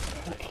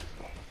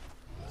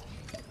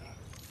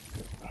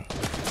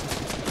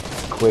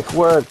 Quick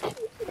work.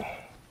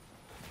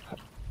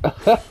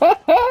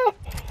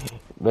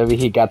 Maybe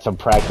he got some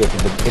practice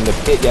in the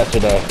pit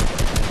yesterday.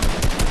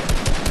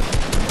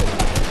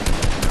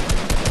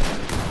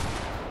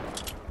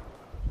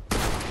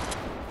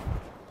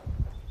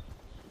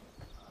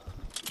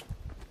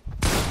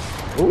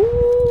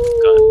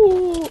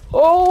 Ooh!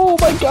 Oh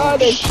my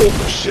God! Oh shit!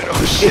 Oh shit!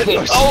 Oh shit!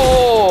 Oh shit!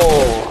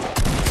 Oh!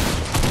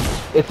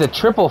 It's a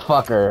triple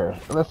fucker.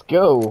 Let's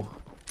go.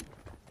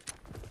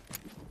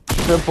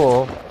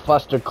 Triple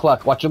Fuster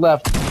Cluck. Watch your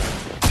left.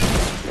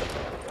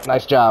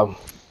 Nice job.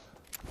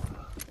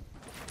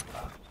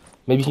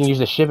 Maybe you can use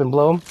the ship and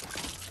blow him.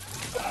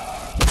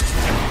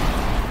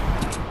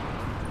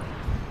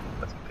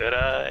 That's a good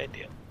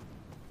idea.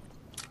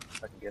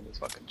 I can get this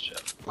fucking ship.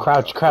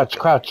 Crouch, crouch,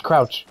 crouch,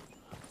 crouch.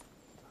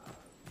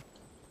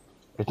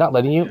 It's not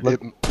letting you.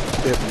 Look.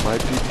 It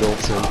might be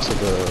built into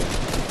the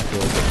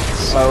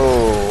buildings.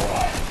 Oh.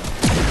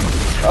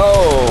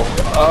 Oh.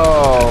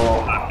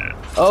 Oh.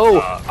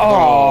 Oh.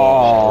 Oh.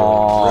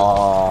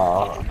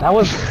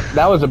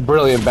 That was a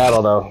brilliant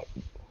battle though.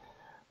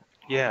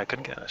 Yeah, I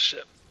couldn't get a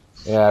ship.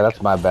 Yeah,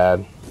 that's my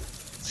bad.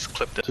 Just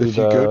clipped it. If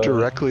you go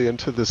directly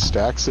into the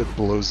stacks, it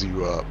blows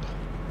you up.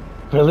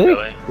 Really?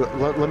 Really?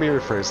 Let me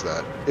rephrase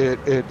that.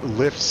 It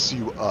lifts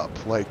you up,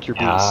 like you're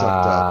being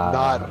sucked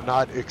up,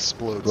 not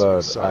explodes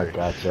you. Sorry. I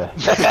gotcha.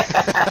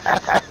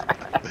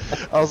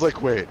 I was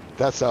like, wait,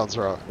 that sounds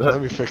wrong.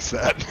 Let me fix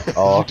that.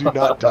 Oh. You do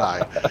not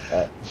die.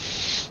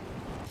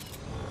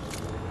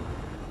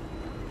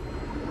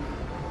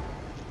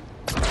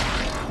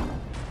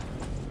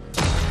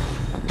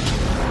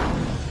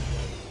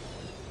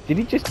 Did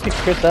he just pick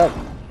Chris up?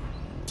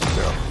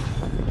 No.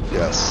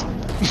 Yes.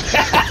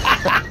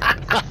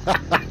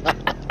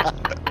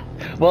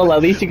 Well,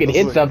 at least you can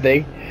hit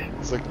something.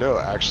 It's like, no,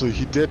 actually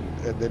he didn't,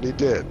 and then he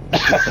did.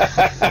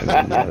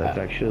 Yeah, that's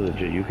actually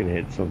legit. You can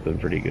hit something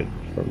pretty good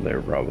from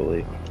there,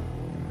 probably.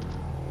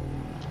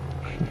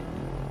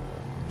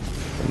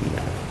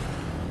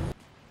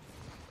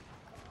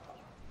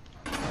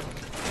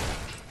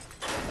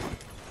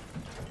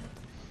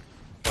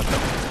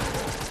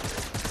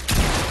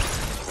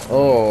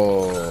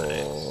 Oh.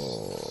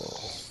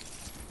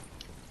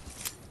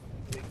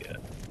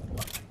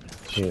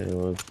 Yeah, it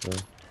was,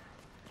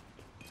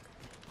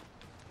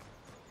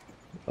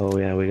 oh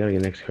yeah, we gotta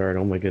get next card.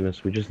 Oh my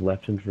goodness, we just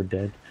left him for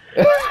dead.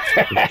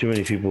 There's too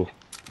many people.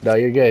 No,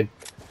 you're good.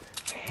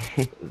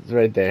 It's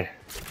right there.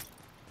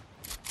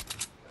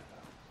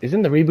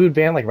 Isn't the reboot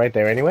van like right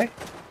there anyway?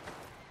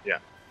 Yeah.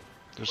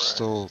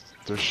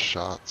 There's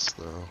shots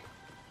though.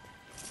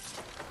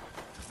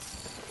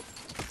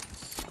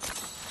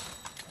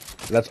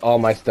 That's all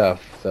my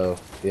stuff, so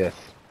yes.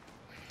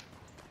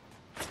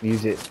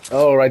 Use it.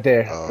 Oh, right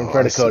there, in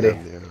front of Cody.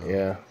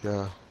 Yeah.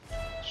 Yeah.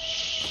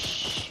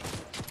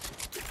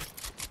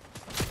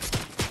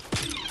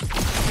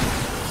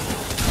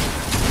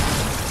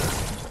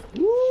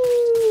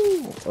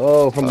 Woo!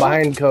 Oh, from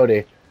behind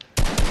Cody.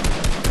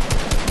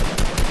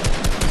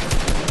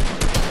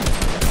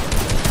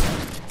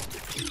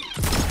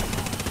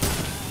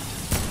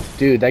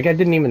 Dude, that guy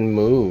didn't even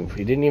move.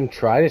 He didn't even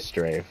try to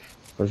strafe.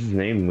 What's his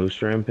name?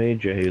 Moose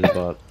Rampage? Yeah, he was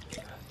about.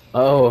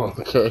 Oh,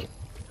 okay.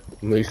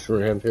 Moose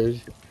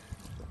Rampage.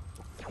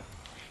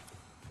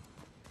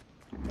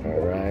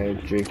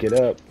 Alright, drink it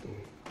up.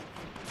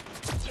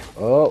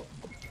 Oh.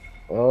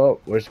 Oh,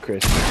 where's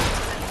Chris?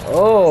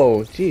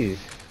 Oh, jeez.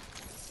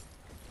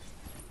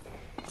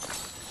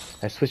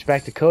 I switched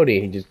back to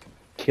Cody. He just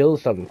killed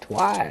something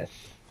twice.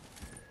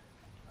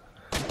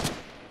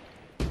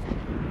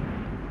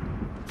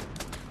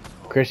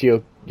 Chris,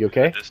 you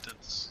okay?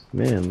 Distance.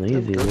 Man,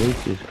 Lazy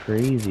Lake is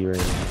crazy right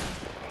now.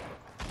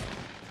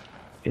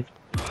 It's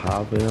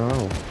popping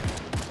off.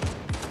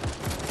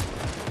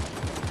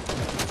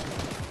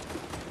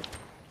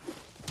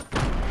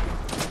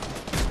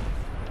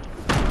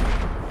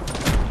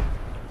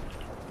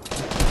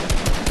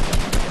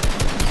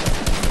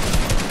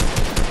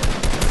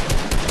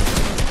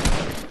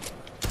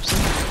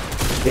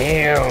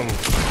 Damn.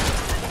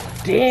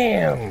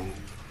 Damn.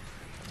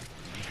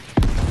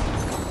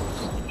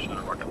 Shot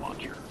a rocket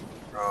launcher.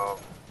 Oh,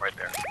 right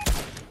there.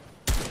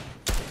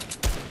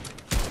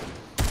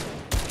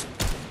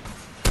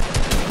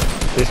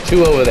 There's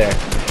two over there.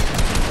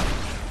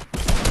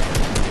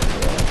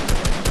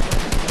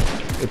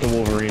 It's a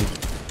Wolverine.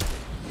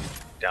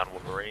 Down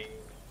Wolverine.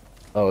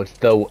 Oh, it's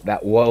still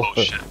that. Whoa.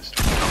 Oh shit.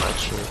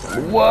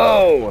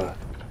 Whoa.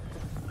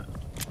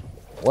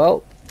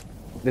 Well,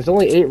 there's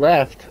only 8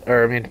 left,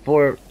 or I mean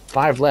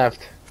 5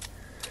 left.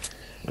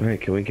 All right,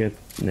 can we get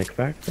Nick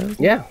back then?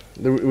 Yeah,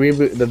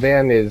 the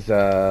van is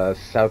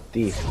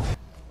southeast.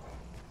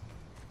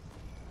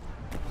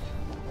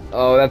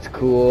 Oh, that's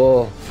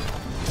cool.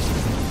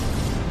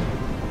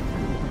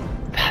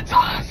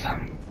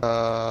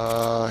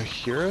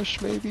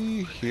 Here-ish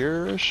maybe?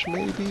 Here-ish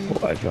maybe?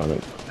 Oh, I found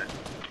it.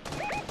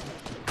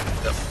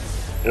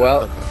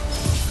 Well,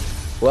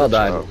 well Good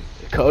done.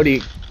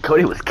 job.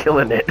 Cody was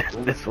killing it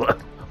in this one.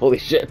 Holy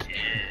shit.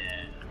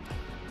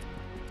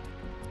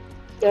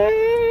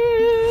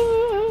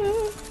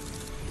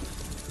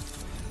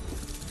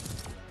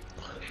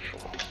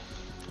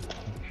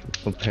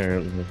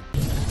 Apparently.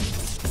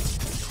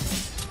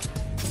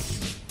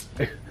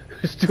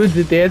 Who's doing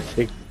the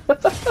dancing?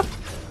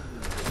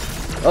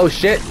 Oh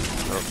shit!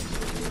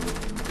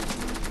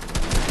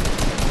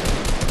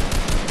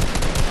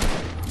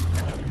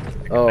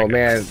 Oh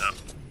man.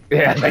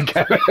 Yeah,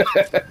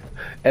 that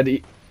guy.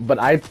 But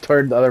I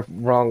turned the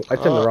wrong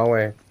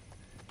way.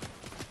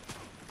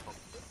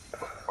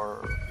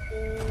 Or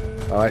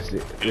Oh, I see.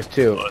 There's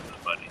two.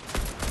 buddy.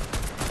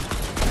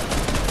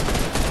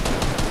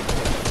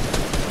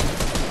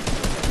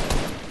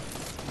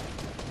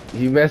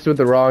 You messed with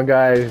the wrong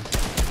guys.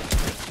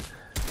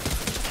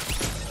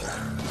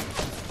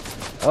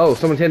 Oh,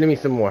 someone's hitting me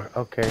some more.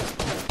 Okay.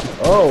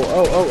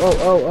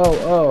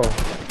 Oh.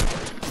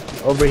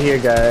 Over here,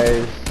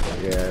 guys.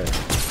 Yeah.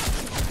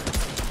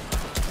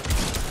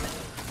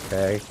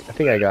 Okay. I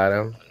think I got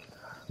him.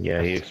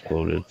 Yeah, he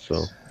exploded,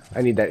 so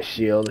I need that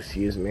shield.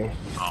 Excuse me. we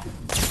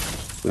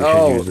should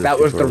Oh, use this that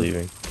was before the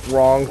leaving.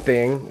 wrong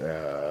thing.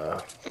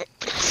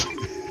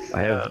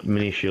 I have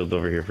mini shields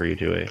over here for you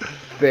too, eh?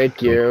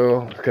 Thank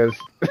you, because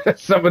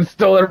someone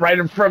stole it right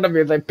in front of me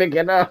as I pick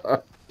it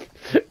up.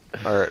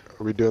 Alright,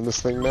 are we doing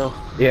this thing now?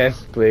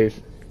 Yes, please.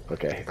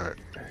 Okay. Alright.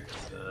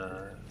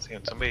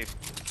 Somebody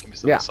give me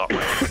some Yeah. assault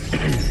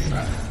rifle.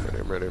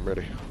 I'm ready.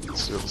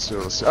 Let's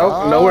do it.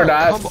 Oh, no, we're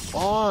not. Come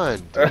on,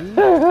 dude.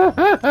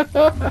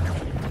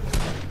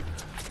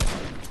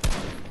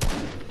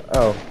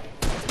 Oh,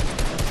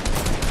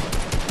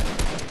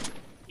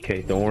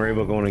 Okay, don't worry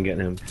about going and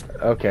getting him.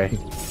 okay.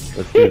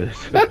 Let's do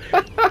this.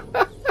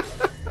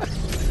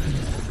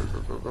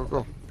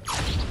 Go.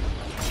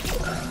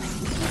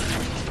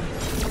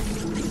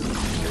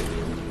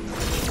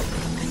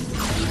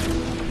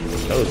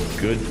 That was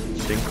good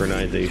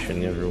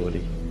synchronization,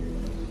 everybody.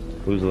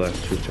 Who's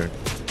left? Whose turn?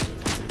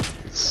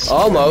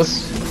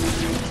 Almost.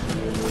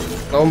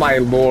 Oh my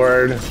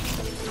lord.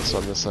 It's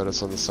on this side.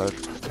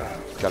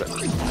 Got it.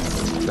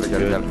 Got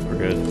Good. it. We're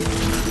good.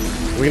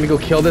 We're gonna go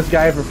kill this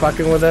guy for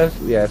fucking with us?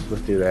 Yes,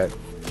 let's do that.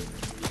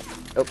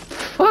 Oh,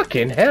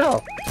 fucking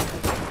hell.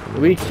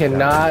 We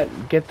cannot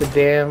get the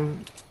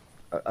damn...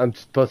 on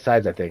both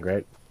sides, I think,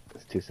 right?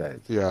 It's two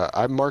sides. Yeah,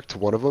 I marked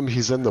one of them.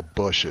 He's in the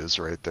bushes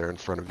right there in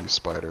front of you,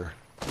 Spider.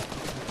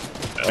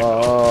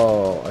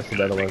 Oh, I see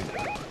the other one.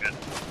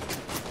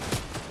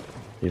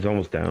 He's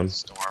almost down.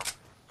 Storm.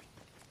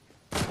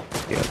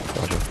 Yeah,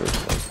 watch out first.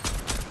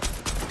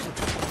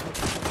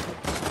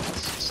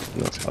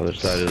 No, other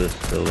side of this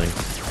building.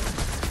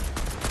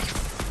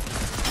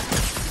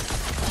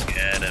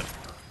 Get him.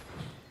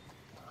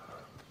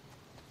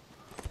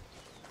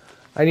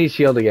 I need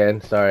shield again,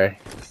 sorry.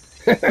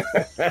 I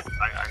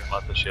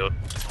got the shield.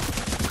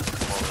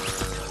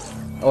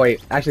 Oh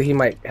wait, actually he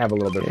might have a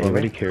little bit for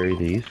Anybody me. carry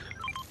these?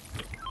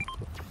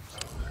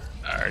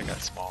 I already got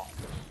small.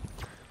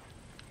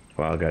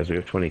 Wow, guys, we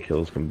have 20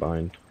 kills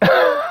combined.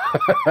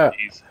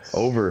 Jesus.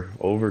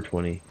 Over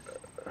 20.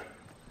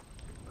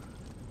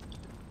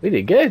 We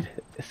did good.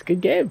 It's a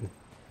good game.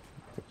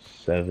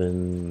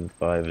 7,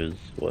 5 is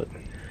what?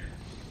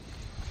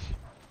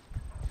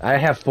 I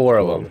have 4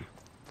 of them.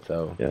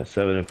 So Yeah,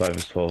 7 and 5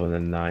 is 12, and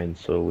then 9,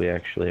 so we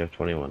actually have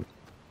 21.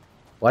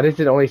 why does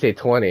it only say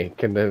 20?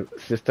 Can the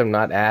system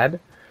not add?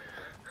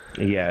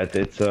 Yeah,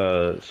 it's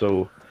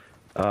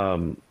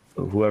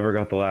whoever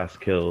got the last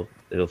kill,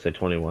 it'll say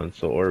 21.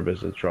 So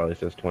Orbis and Charlie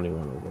says 21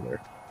 over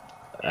there.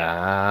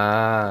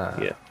 Ah.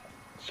 Yeah.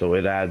 So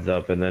it adds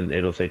up, and then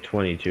it'll say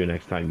 22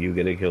 next time you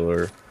get a kill,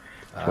 or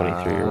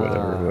 23 or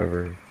whatever.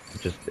 Whoever,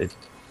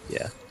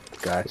 yeah.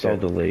 Gotcha. It's all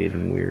delayed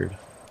and weird.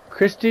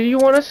 Chris, do you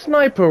want a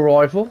sniper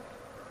rifle?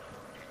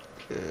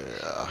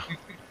 Yeah.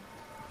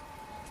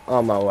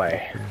 On my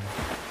way.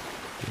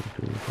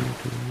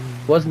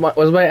 Was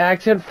my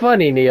accent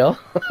funny, Neil?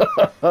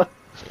 What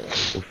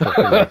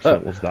fucking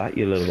accent was that,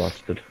 you little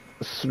bastard?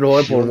 Do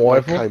Sniper you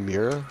want the rifle?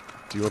 Chimera?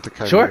 Do you want the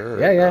Chimera? Sure. or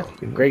Yeah.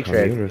 no? Great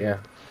trade. Chimera. Yeah,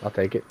 I'll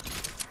take it.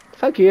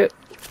 Fuck you.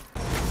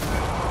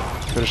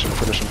 Finish him.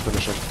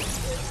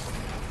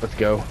 Let's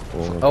go.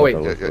 Oh, Oh, wait.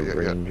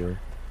 Yeah.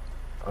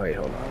 Oh wait,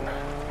 hold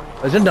on.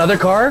 There's another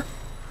car?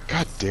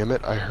 God damn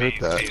it, I heard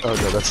that. Oh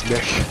no, that's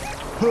Nick.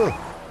 Huh. Where'd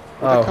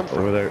Oh. that come from?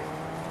 Over there.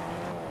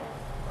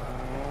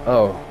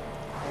 Oh,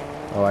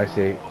 I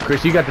see.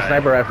 Chris, you got the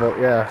sniper rifle.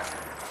 Yeah.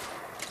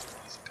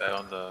 This guy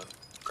on the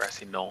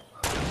grassy knoll.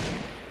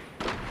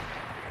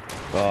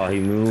 Oh, he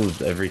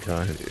moves every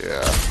time.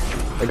 Yeah.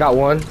 I got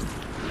one.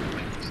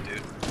 This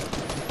dude.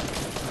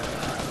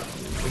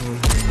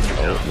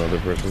 Oh, another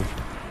person.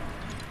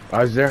 Oh,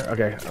 is there?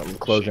 Okay, I'm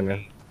closing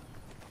in.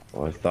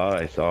 Oh, I thought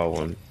I saw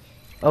one.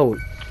 Oh,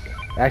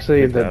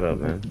 actually, Pick that up,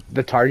 man.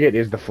 the target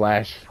is the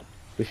Flash.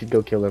 We should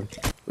go kill him.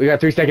 We got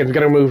 3 seconds. We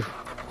gotta move.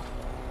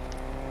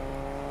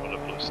 What a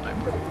blue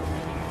sniper.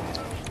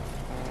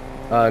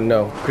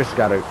 No. Chris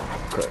got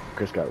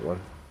one.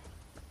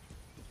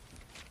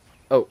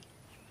 Oh.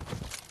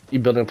 You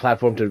building a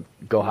platform to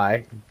go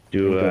high?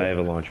 Do I have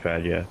a launch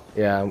pad? Yeah.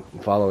 Yeah, I'm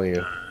following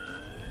you.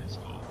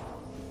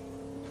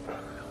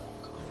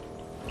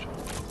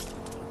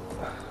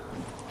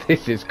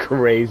 This is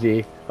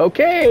crazy.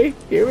 Okay,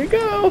 here we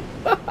go.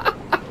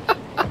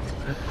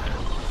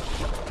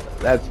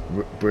 That's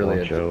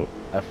brilliant.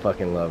 I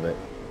fucking love it.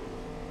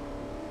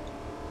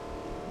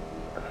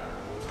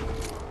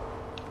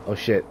 Oh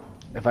shit.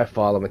 If I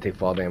fall, I'm gonna take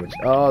fall damage.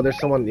 Oh, there's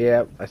someone.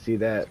 Yeah, I see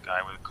that. Guy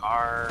with a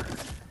car.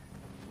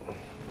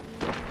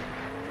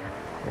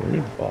 How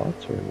many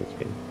bots are in this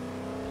game?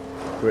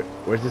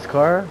 Where's this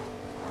car?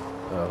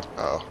 Oh.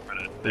 Oh,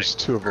 there's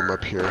 2 of them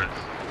up here. Yeah.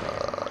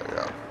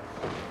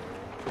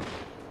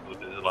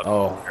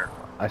 Oh,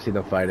 I see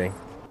them fighting.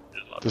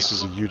 This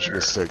was a huge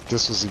mistake.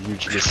 This was a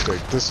huge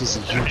mistake. This was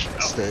a huge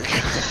mistake.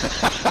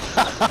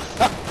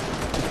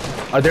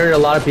 Are there a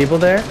lot of people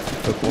there?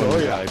 Took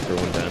one guy for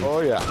 110. Oh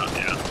yeah.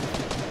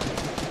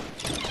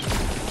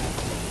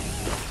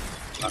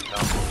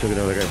 Took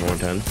another guy for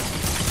 110.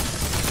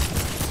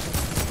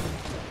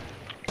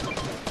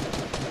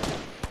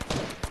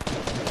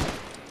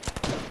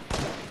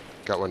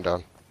 Got one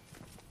down.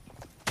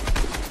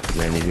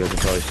 Man, these guys are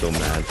probably so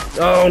mad.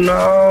 Oh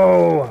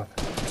no!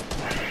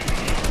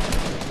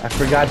 I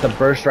forgot the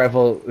burst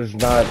rifle is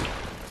not.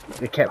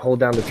 It can't hold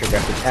down the trigger. I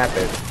have to tap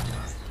it.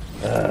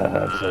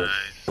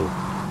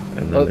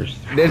 And then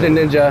there's a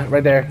ninja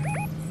right there.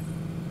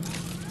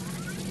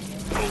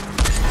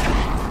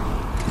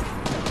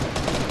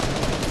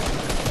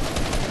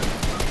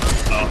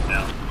 Oh,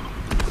 no.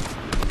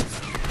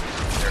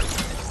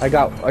 I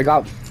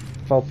got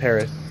full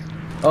Paris.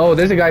 Oh,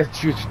 there's a guy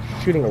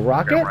shooting a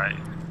rocket? Yeah,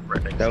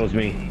 right next that was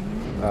me.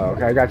 Oh,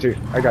 okay, I got you,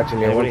 Neil. Anybody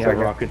have 1 second.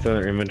 rockets on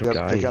their inventory?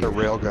 Yep, they got a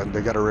railgun.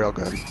 They got a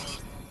railgun.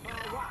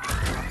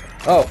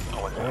 Oh.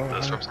 Oh,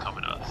 this room's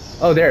coming to us.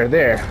 Oh, there.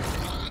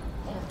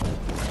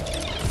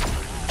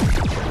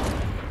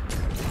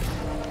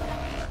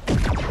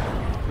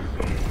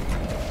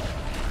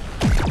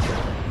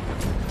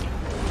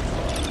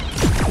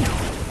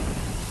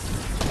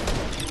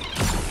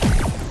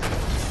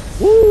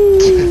 Woo!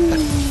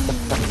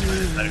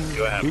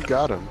 Who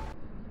got him?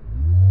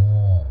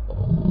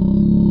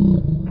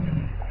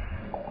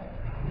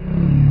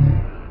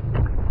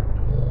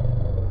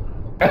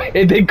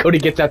 And then Cody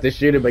gets out to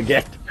shoot him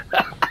again.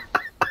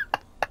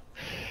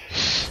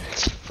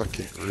 It's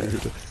fucking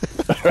rude.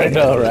 I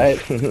know, right?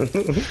 Yeah,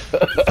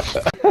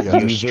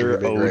 they're User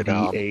streaming right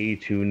now.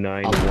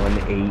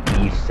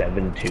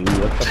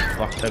 ODA2918E72. What the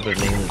fuck type of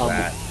name is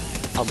that?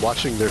 I'm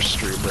watching their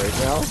stream right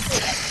now.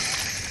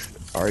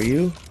 Are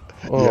you?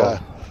 Oh. Yeah.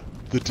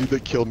 The dude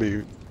that killed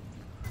me.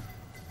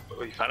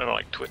 Oh, you found it on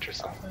like Twitch or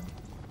something?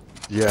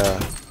 Yeah.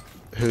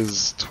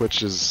 His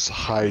Twitch is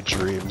High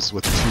Dreams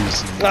with 2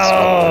 Z's.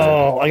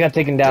 Oh, I got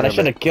taken down. I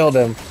should have killed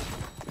him.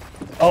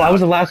 Oh, I was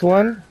the last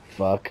one?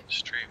 Fuck.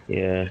 Stream.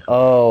 Yeah.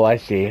 Oh, I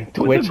see.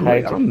 Twitch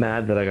height. I'm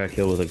mad that I got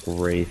killed with a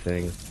gray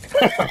thing.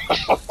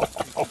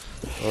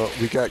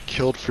 We got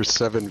killed for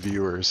 7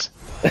 viewers.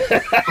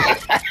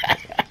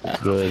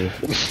 Good.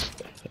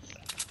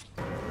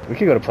 We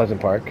could go to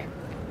Pleasant Park.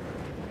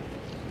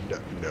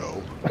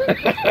 No.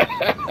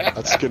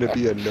 That's gonna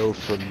be a no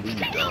from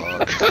me,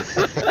 dog.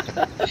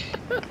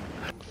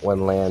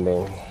 One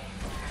landing.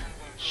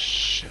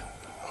 Shit.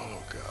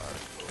 Oh god.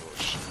 Oh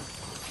shit.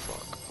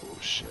 Fuck. Oh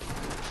shit.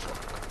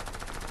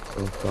 Fuck.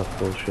 Oh fuck,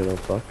 bullshit, oh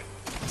fuck.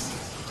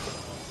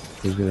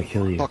 Who's gonna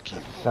kill you? Fuck you.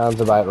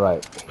 Sounds about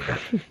right.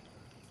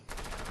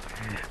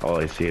 All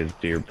I see is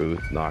Deer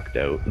Booth knocked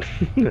out.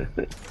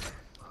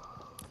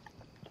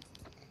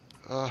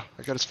 I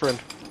got his friend.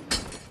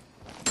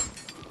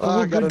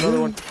 I got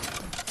another one.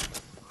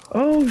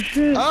 Oh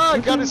shit! I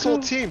got his whole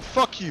team.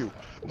 Fuck you.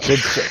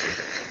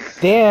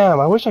 Damn,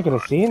 I wish I could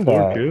have seen Poor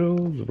that.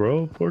 kills,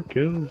 bro. Poor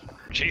kills.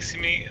 Chasing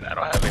me, and I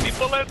don't have any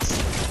bullets.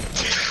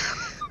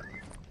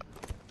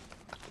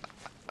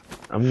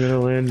 I'm gonna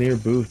land near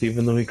Booth,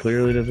 even though he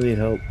clearly doesn't need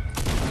help.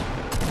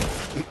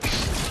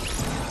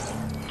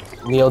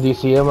 Neil, do you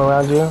see him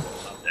around you?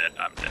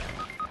 I'm dead.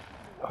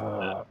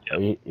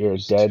 You're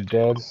dead?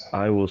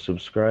 I will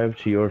subscribe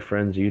to your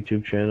friend's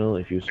YouTube channel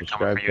if you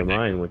subscribe to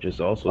mine, which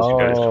is also Oh,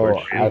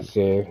 subscribed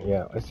to I see.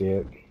 Yeah, I see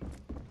it.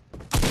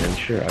 And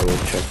sure, I will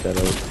check that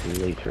out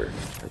later.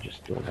 I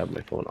just don't have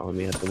my phone on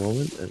me at the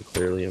moment, and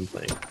clearly I'm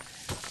playing.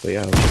 But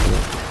yeah, I'll check it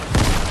out.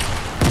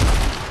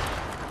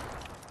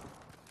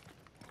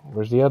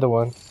 Where's the other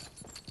one?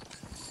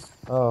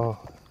 Oh.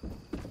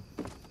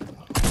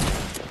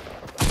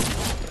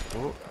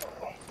 Oh,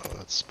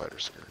 that's Spider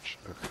Scourge.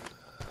 Okay.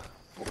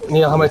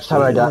 Neil, how much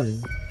time I got?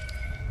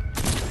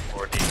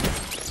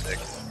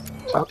 46.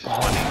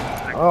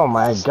 Oh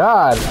my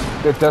god.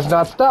 It does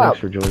not stop. Thanks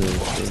for joining the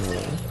stream.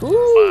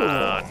 Ooh.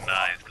 Nice.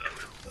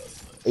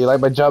 You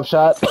like my jump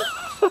shot?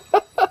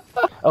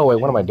 Oh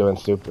wait, what am I doing,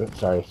 stupid?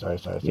 Sorry.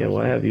 Yeah,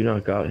 why have you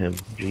not got him?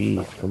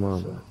 Jeez, come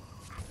on.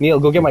 Neil,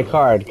 go get my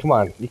card. Come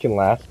on, you can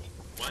last.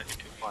 What? You're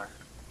too far.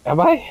 Am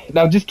I?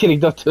 No, I'm just kidding.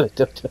 Don't do it.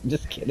 Don't do it. I'm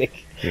just kidding.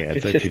 Yeah, it's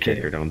Just like too kidding.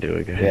 ticker. Don't do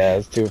it, guys. Yeah,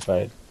 it's too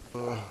fine.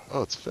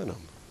 Oh, it's Venom.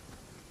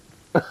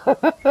 Oh.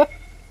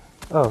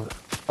 Oh,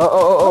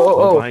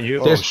 oh. Behind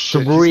you. There's oh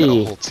shit, three. he's got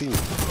a whole team.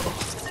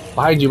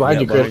 Behind you, Yeah,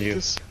 Chris. behind you.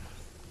 This?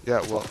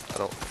 Yeah, well,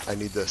 I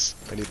need this.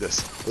 I need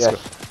this. Let's Yeah. go.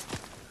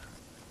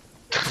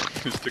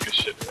 Just took a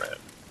shit rat.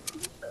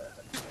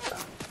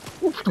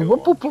 Whoop,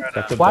 whoop, whoop.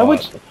 That's a Why bot.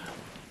 would you?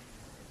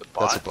 The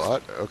That's a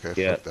bot? bot? Okay,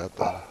 Yeah. fuck that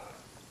then.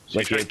 So you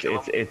Like try to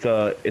kill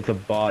him? it's a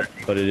bot,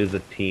 but it is a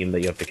team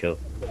that you have to kill.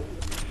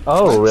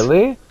 Oh, What?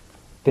 really?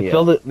 They Yeah.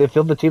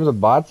 filled the teams with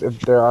bots if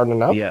there aren't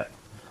enough? Yeah.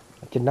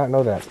 I did not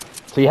know that.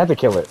 So you had to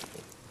kill it.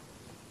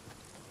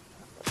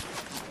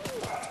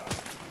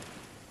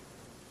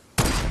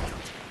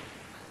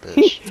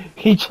 Bitch.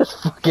 He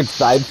just fucking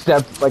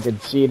sidestepped like a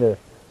cheater.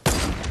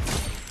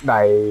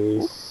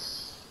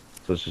 Nice.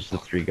 So it's just the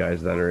 3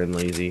 guys that are in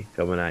lazy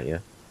coming at you.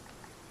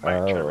 Might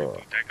try to Oh. reboot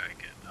that guy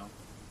again,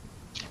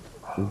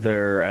 no?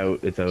 They're out.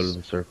 It's out of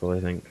the circle,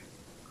 I think.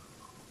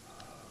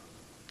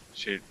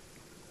 Shit.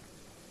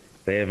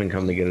 They haven't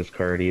come to get his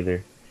card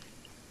either.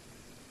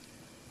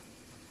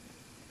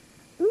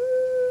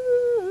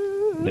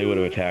 They would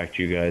have attacked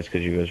you guys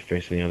because you guys are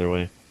facing the other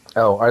way.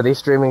 Oh, are they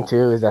streaming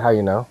too? Is that how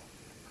you know?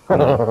 They're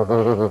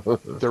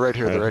right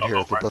here, they're right here.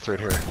 They're both right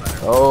here.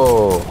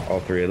 Oh. All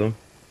 3 of them.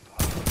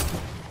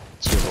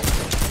 Two of them.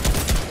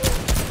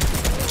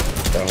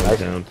 That one's Nice.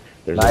 down.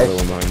 There's Nice. another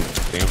one mine.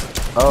 Damn.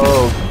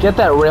 Oh, get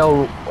that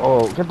rail.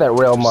 Oh, get that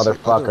rail, Where's the other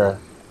motherfucker. one?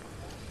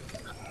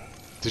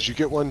 Did you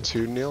get one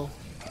too, Neil?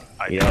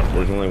 Yep,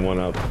 there's only one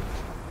up.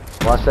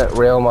 Watch that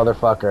rail,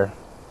 motherfucker.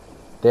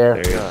 There.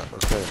 There you go. Yeah,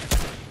 okay.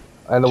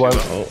 And the one.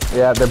 Oh,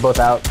 Yeah, they're both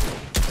out.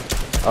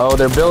 Oh,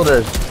 they're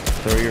builders.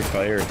 throw your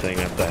fire thing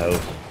at the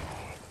house.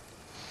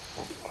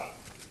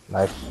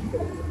 Nice.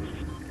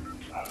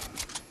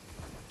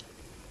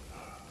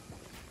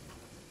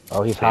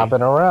 Oh, he's Same.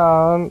 hopping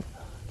around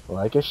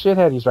like a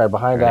shithead. He's right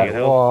behind Trying to that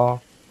get help.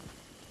 wall.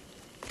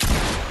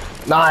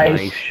 Nice.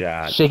 Nice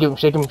shot. Shake him,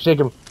 shake him, shake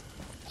him.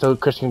 So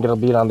Chris can get a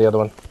beat on the other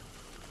one.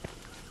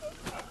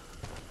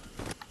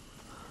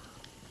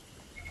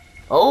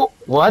 Oh,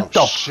 what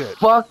Oh, the shit.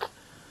 fuck?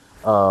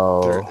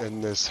 Oh, They're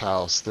in this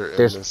house. They're in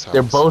there's, this house.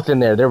 they're both in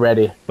there. They're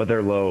ready. But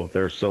they're low.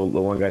 They're so the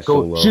one guy's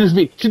so Go, low. shoot his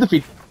feet. Shoot the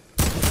feet.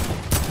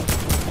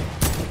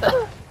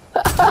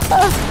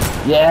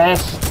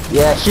 Yes,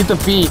 yeah, shoot the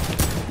feet.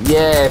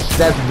 Yes,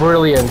 that's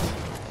brilliant.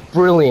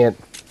 Brilliant.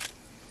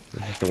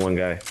 It's just the one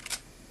guy.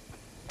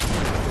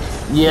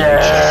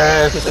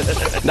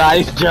 Yes!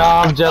 Nice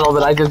job,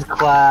 gentlemen. I just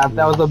clapped.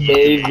 That was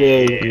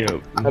amazing.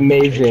 Yep.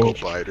 Amazing. Ankle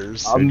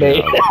biters.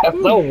 Amazing.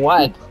 So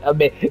what?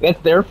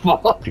 That's their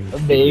fault.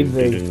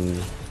 Amazing.